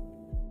 weird.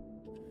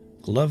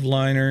 Glove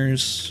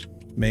liners,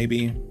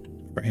 maybe.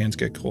 Our hands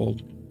get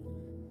cold.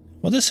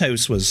 Well, this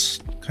house was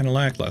kind of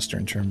lackluster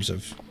in terms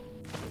of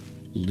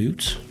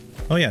loot.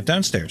 Oh yeah,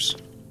 downstairs.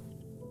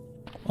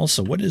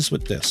 Also, what is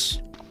with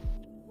this?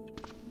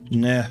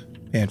 Nah,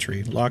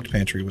 pantry. Locked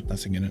pantry with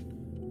nothing in it.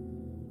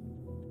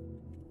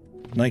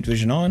 Night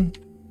vision on.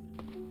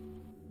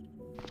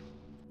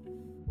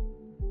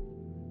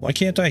 Why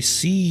can't I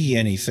see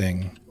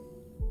anything?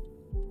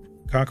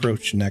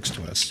 Cockroach next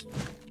to us.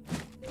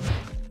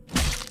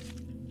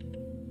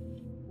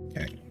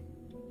 Okay.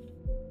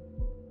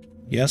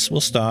 Yes,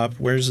 we'll stop.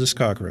 Where's this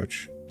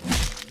cockroach?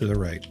 To the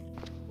right.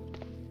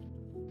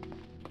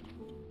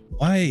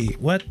 Why?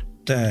 What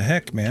the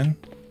heck, man?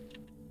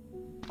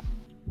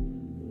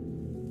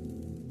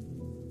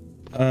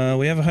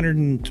 We have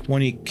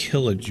 120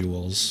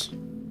 kilojoules.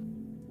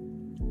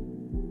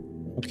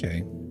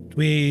 Okay.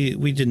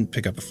 We didn't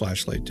pick up a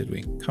flashlight, did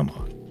we? Come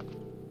on.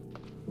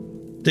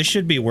 This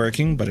should be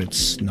working, but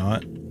it's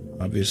not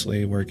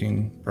obviously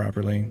working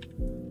properly.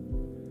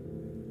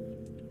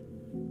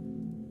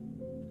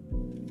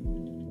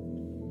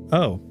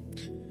 Oh.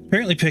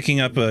 Apparently picking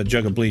up a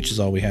jug of bleach is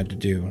all we had to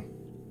do.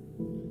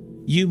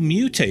 You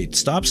mutate.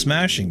 Stop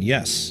smashing.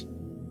 Yes.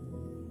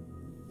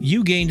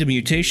 You gained a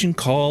mutation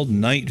called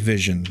night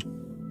vision.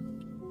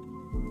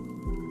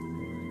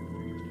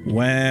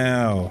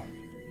 Wow.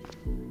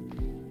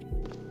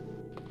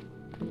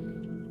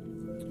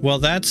 Well,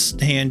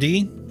 that's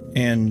handy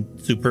and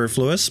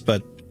superfluous,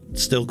 but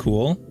still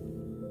cool.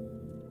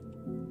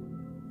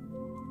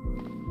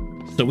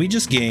 So we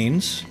just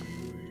gained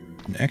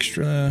an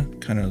extra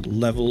kind of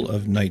level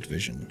of night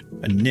vision.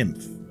 A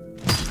nymph.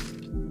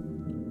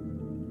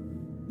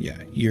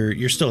 Yeah,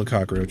 you're still a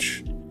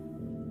cockroach.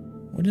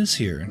 What is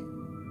here?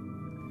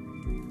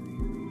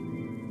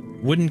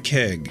 Wooden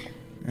keg.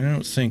 I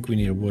don't think we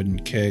need a wooden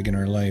keg in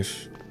our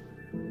life.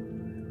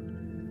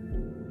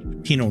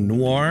 Pinot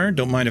Noir.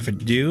 Don't mind if I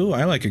do.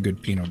 I like a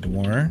good Pinot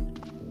Noir.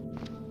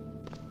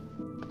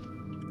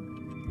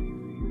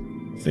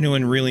 If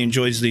anyone really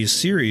enjoys these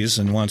series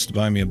and wants to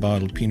buy me a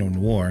bottle of Pinot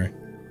Noir,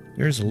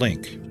 there's a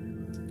link.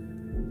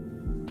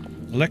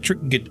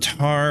 Electric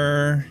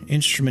guitar,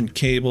 instrument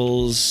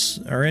cables.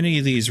 Are any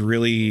of these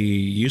really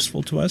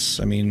useful to us?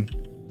 I mean,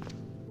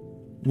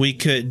 we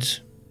could,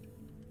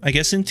 I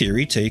guess in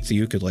theory, take the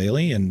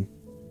ukulele and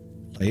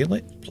play it.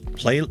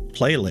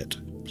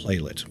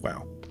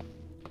 Wow.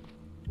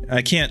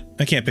 I can't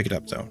pick it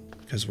up though,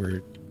 because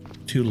we're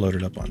too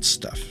loaded up on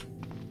stuff.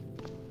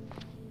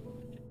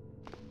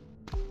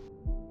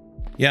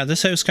 Yeah,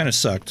 this house kind of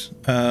sucked.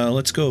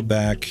 Let's go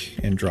back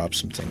and drop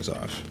some things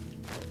off.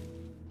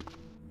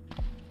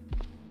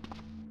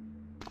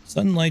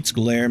 Sunlight's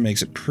glare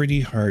makes it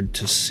pretty hard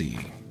to see.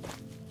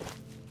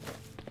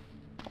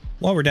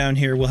 while we're down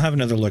here, we'll have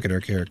another look at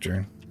our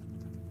character.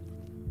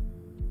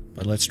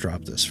 But let's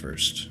drop this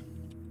first.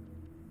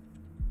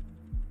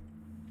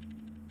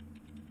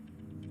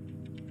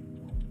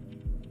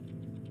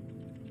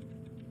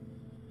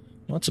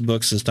 Lots of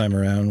books this time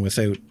around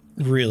without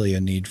really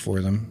a need for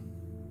them.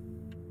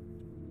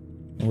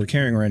 We're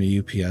carrying around a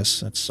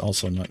UPS. That's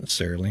also not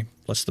necessarily.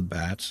 Plus the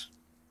bat.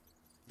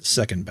 The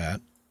second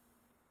bat.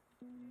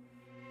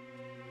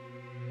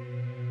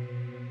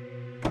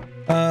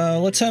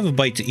 Let's have a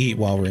bite to eat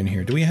while we're in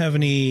here. Do we have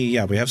any...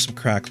 Yeah, we have some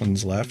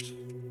cracklins left.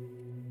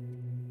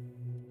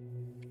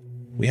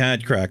 We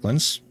had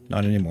cracklins.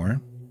 Not anymore.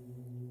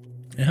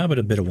 And how about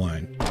a bit of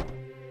wine?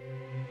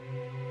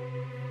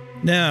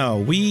 Now,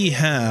 we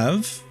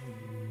have...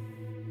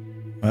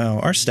 Well,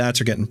 our stats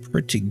are getting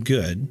pretty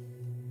good.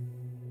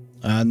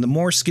 And the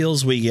more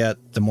skills we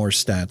get, the more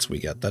stats we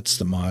get. That's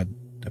the mod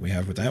that we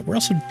have with that. We're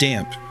also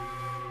damp.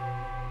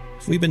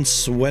 If we've been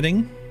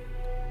sweating,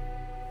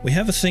 we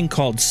have a thing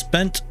called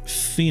spent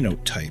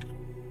phenotype,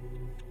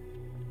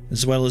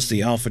 as well as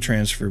the alpha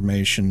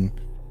transformation,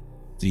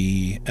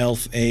 the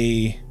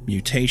ELF-A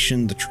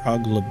mutation, the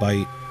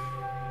troglodyte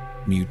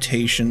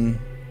mutation.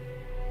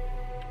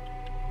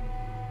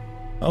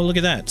 Oh, look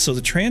at that. So the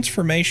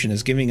transformation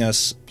is giving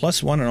us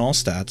 +1 on all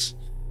stats.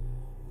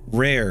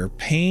 Rare,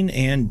 pain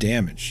and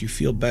damage. You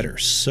feel better.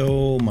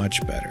 So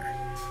much better.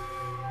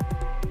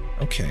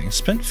 Okay,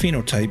 spent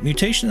phenotype.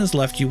 Mutation has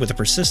left you with a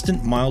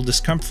persistent, mild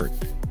discomfort.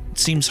 It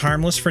seems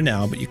harmless for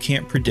now, but you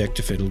can't predict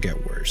if it'll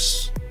get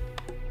worse.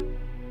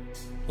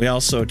 We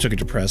also took a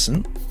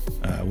depressant,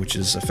 which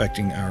is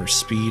affecting our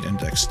speed and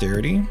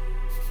dexterity.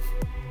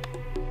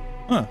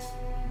 Huh.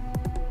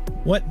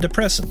 What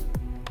depressant?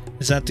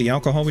 Is that the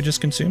alcohol we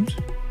just consumed?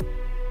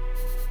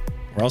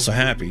 We're also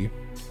happy.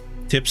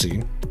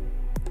 Tipsy.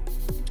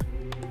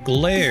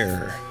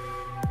 Glare.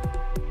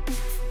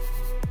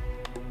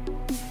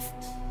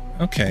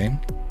 Okay.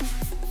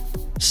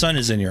 Sun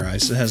is in your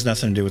eyes. It has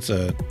nothing to do with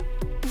the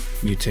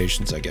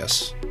mutations, I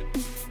guess.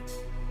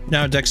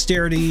 Now,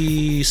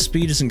 dexterity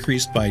speed is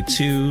increased by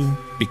 2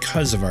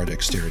 because of our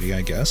dexterity,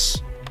 I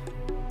guess.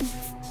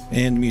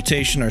 And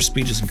mutation, our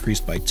speed is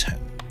increased by 10.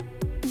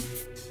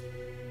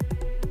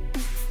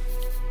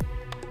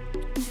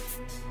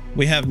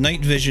 We have night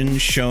vision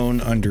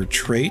shown under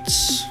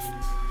traits.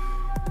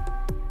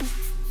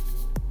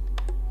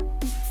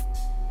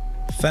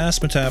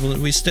 Fast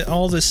metabolism.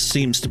 All this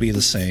seems to be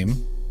the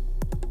same.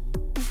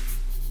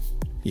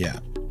 Yeah.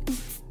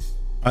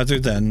 Other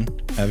than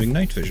having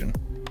night vision.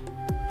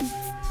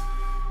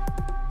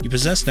 You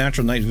possess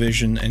natural night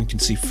vision and can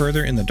see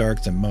further in the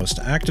dark than most.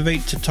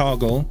 Activate to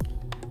toggle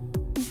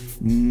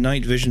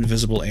night vision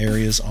visible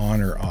areas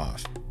on or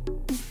off.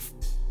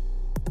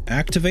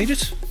 Activate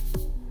it?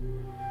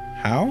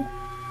 How?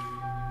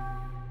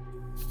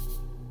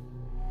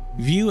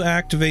 View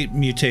activate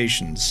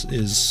mutations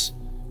is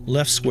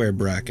left square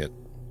bracket.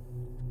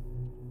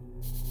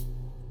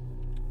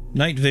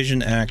 Night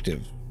vision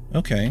active.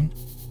 Okay.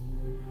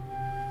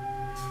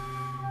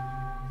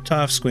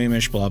 Tough,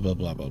 squeamish, blah, blah,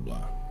 blah, blah,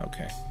 blah.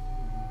 Okay.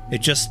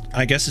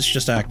 I guess it's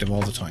just active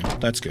all the time.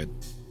 That's good.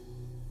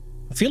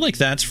 I feel like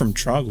that's from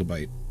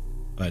Troglodyte,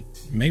 but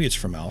maybe it's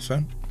from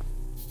Alpha.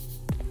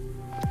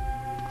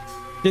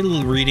 Did a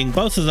little reading.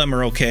 Both of them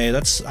are okay.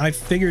 I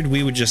figured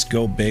we would just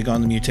go big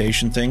on the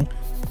mutation thing.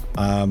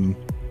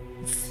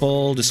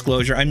 Full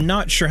disclosure, I'm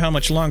not sure how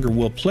much longer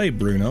we'll play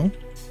Bruno.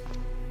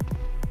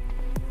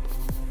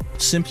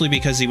 Simply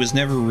because he was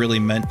never really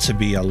meant to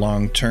be a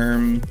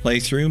long-term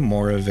playthrough,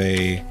 more of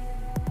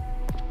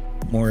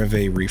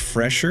a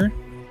refresher.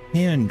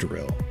 Hand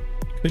drill.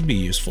 Could be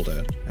useful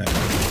to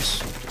have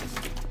this.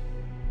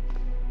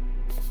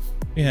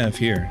 We have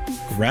here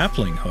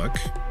grappling hook.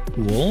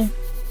 Cool.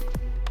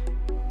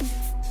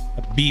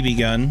 A BB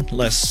gun,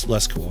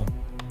 less cool,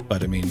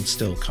 but I mean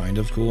still kind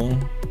of cool.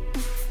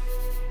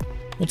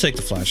 We'll take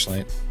the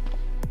flashlight.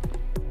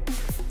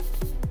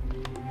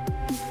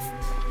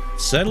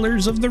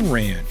 Settlers of the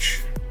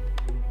Ranch.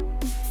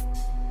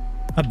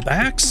 A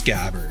back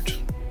scabbard.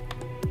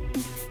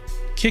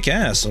 Kick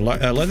ass. A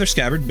leather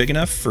scabbard big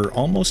enough for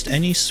almost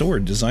any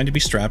sword, designed to be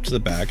strapped to the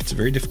back. It's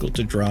very difficult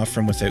to draw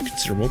from without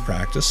considerable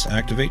practice.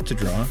 Activate to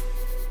draw,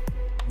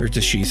 or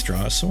to sheath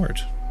draw a sword.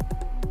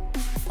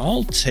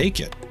 I'll take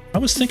it. I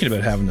was thinking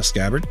about having a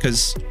scabbard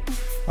because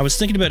I was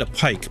thinking about a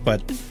pike,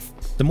 but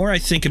the more I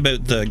think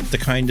about the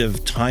kind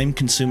of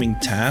time-consuming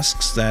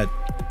tasks that,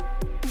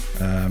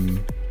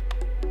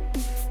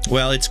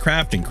 well, it's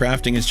crafting.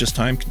 Crafting is just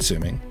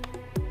time-consuming.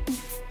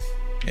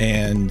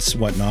 And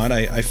whatnot.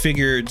 I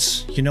figured,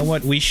 you know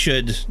what, we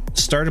should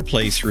start a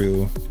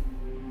playthrough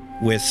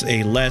with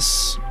a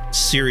less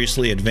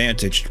seriously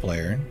advantaged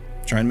player.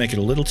 Try and make it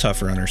a little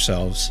tougher on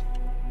ourselves.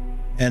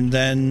 And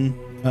then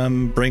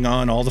bring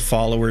on all the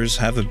followers,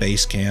 have a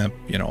base camp,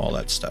 you know, all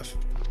that stuff.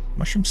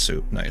 Mushroom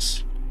soup,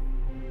 nice.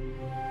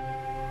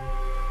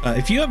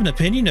 If you have an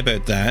opinion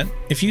about that,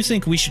 if you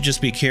think we should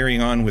just be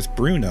carrying on with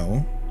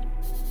Bruno,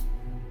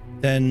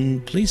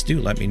 then please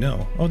do let me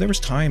know. Oh, there was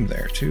time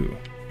there too.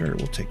 Sure,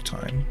 we'll take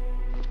time.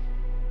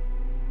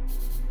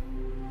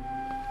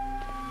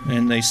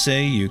 And they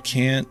say you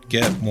can't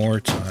get more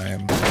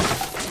time.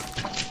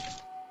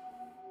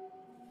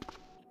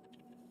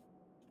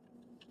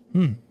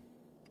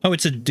 Oh,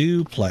 it's a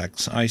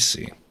duplex. I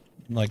see.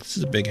 Like, this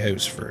is a big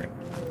house for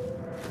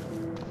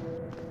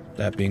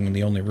that being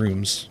the only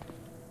rooms.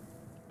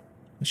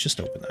 Let's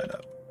just open that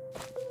up.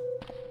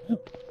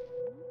 Oh.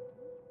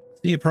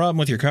 See a problem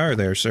with your car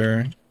there,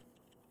 sir.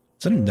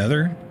 Is that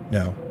another?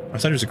 No. I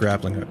thought it was a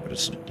grappling hook, but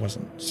it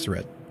wasn't. It's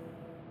thread.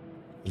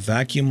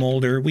 Vacuum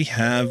molder. We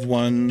have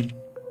one.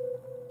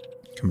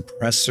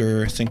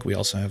 Compressor. I think we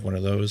also have one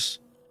of those.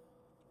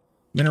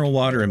 Mineral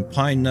water and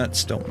pine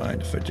nuts. Don't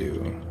mind if I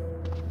do.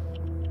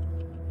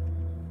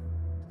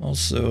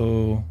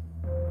 Also,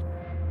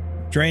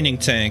 draining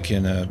tank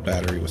and a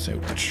battery without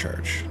much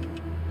charge.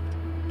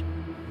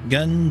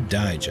 Gun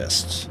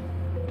digest.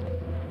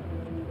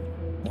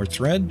 More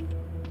thread.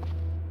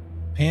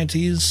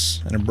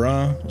 Panties and a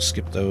bra. We'll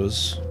skip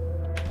those.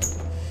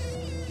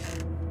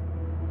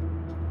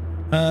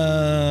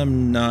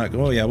 Not.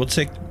 Oh yeah,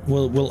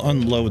 we'll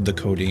unload the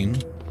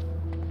codeine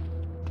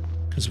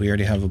because we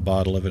already have a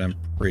bottle of it. I'm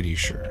pretty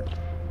sure.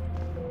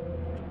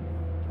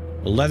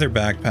 A leather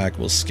backpack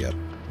we'll skip.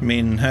 I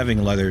mean,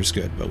 having leather is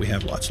good, but we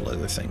have lots of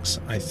leather things,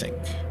 I think.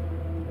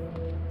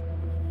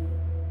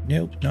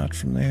 Nope, not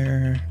from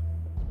there.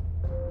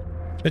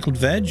 Pickled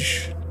veg,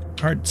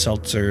 hard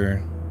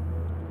seltzer,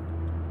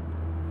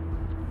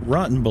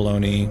 rotten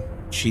bologna,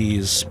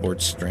 cheese,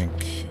 sports drink,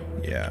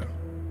 yeah.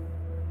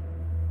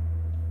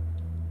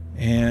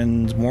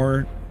 And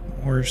more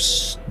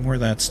of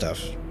that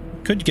stuff.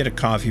 Could get a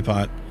coffee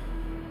pot.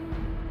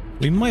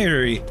 We might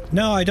already...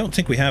 No, I don't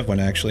think we have one,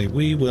 actually.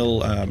 We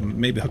will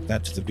maybe hook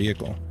that to the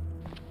vehicle.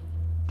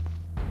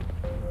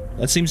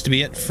 That seems to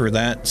be it for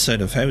that set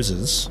of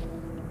houses.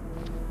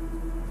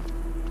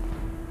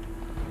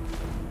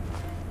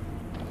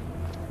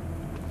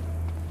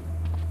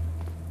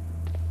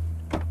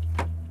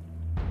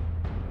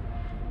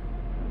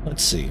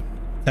 Let's see.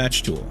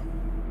 Attach tool.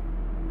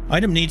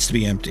 Item needs to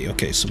be empty.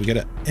 Okay, so we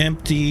gotta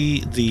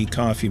empty the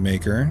coffee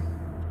maker.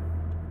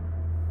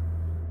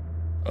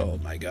 Oh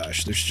my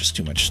gosh, there's just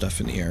too much stuff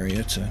in the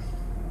area to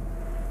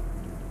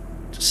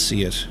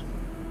see it.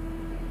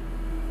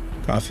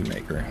 Coffee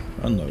maker.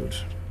 Unload.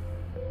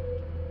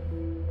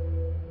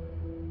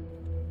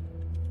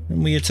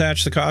 And we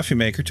attach the coffee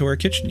maker to our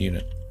kitchen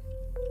unit.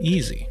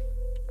 Easy.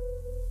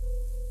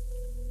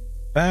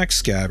 Back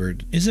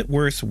scabbard. Is it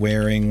worth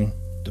wearing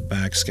the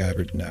back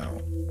scabbard now?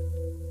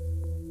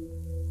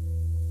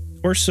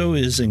 Torso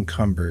is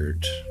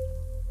encumbered.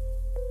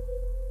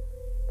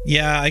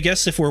 Yeah, I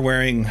guess if we're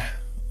wearing...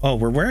 Oh,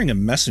 we're wearing a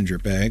messenger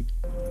bag,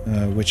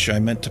 which I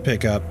meant to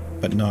pick up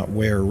but not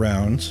wear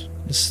around.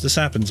 This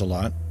happens a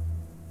lot.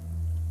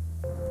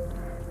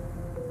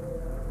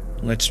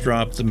 Let's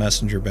drop the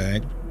messenger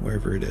bag,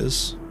 wherever it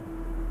is.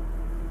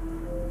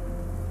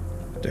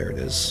 There it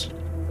is.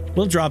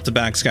 We'll drop the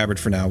back scabbard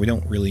for now. We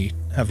don't really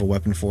have a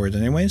weapon for it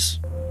anyways.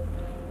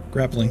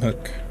 Grappling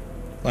hook,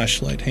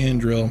 flashlight,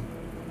 hand drill.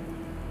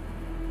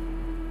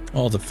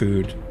 All the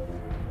food.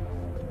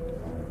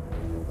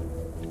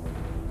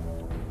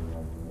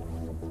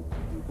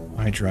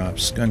 Eye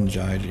drops, gun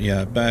guide,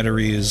 yeah,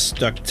 batteries,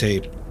 duct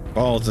tape,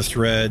 all the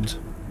thread,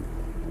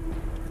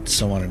 and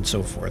so on and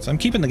so forth. I'm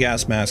keeping the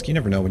gas mask. You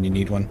never know when you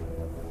need one.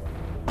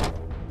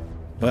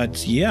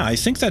 But yeah, I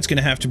think that's going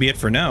to have to be it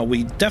for now.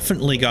 We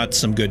definitely got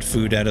some good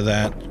food out of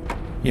that.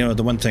 You know,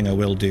 the one thing I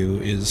will do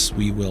is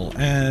we will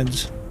add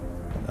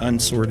an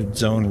unsorted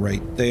zone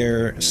right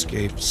there.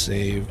 Escape,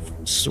 save,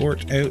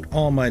 sort out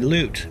all my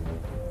loot.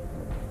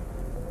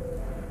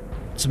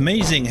 It's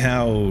amazing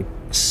how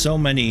so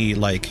many,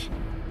 like,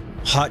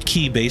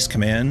 hotkey based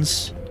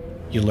commands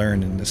you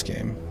learn in this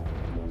game.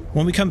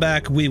 When we come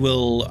back, we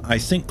will, I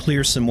think,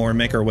 clear some more,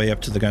 make our way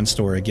up to the gun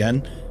store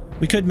again.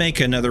 We could make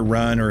another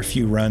run or a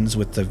few runs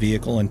with the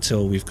vehicle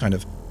until we've kind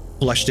of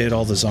flushed out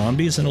all the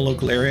zombies in a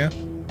local area.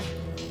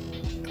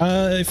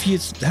 If you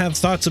have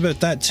thoughts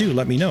about that too,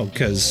 let me know,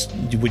 because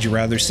would you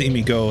rather see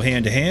me go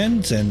hand to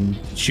hand and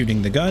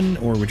shooting the gun,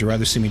 or would you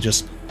rather see me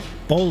just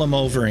bowl them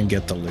over and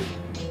get the loot?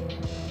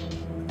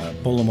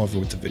 Bowl them over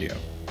with the video.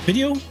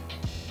 Video?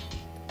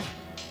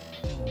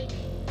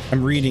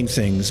 I'm reading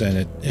things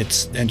and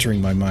it's entering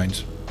my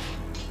mind.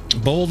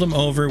 Bowl them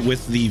over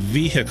with the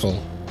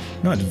vehicle,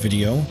 not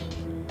video.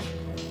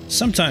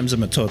 Sometimes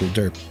I'm a total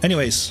derp.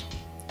 Anyways,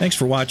 thanks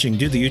for watching.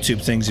 Do the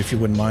YouTube things if you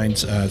wouldn't mind.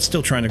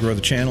 Still trying to grow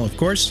the channel, of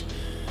course.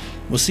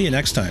 We'll see you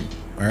next time.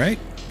 All right?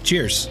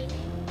 Cheers.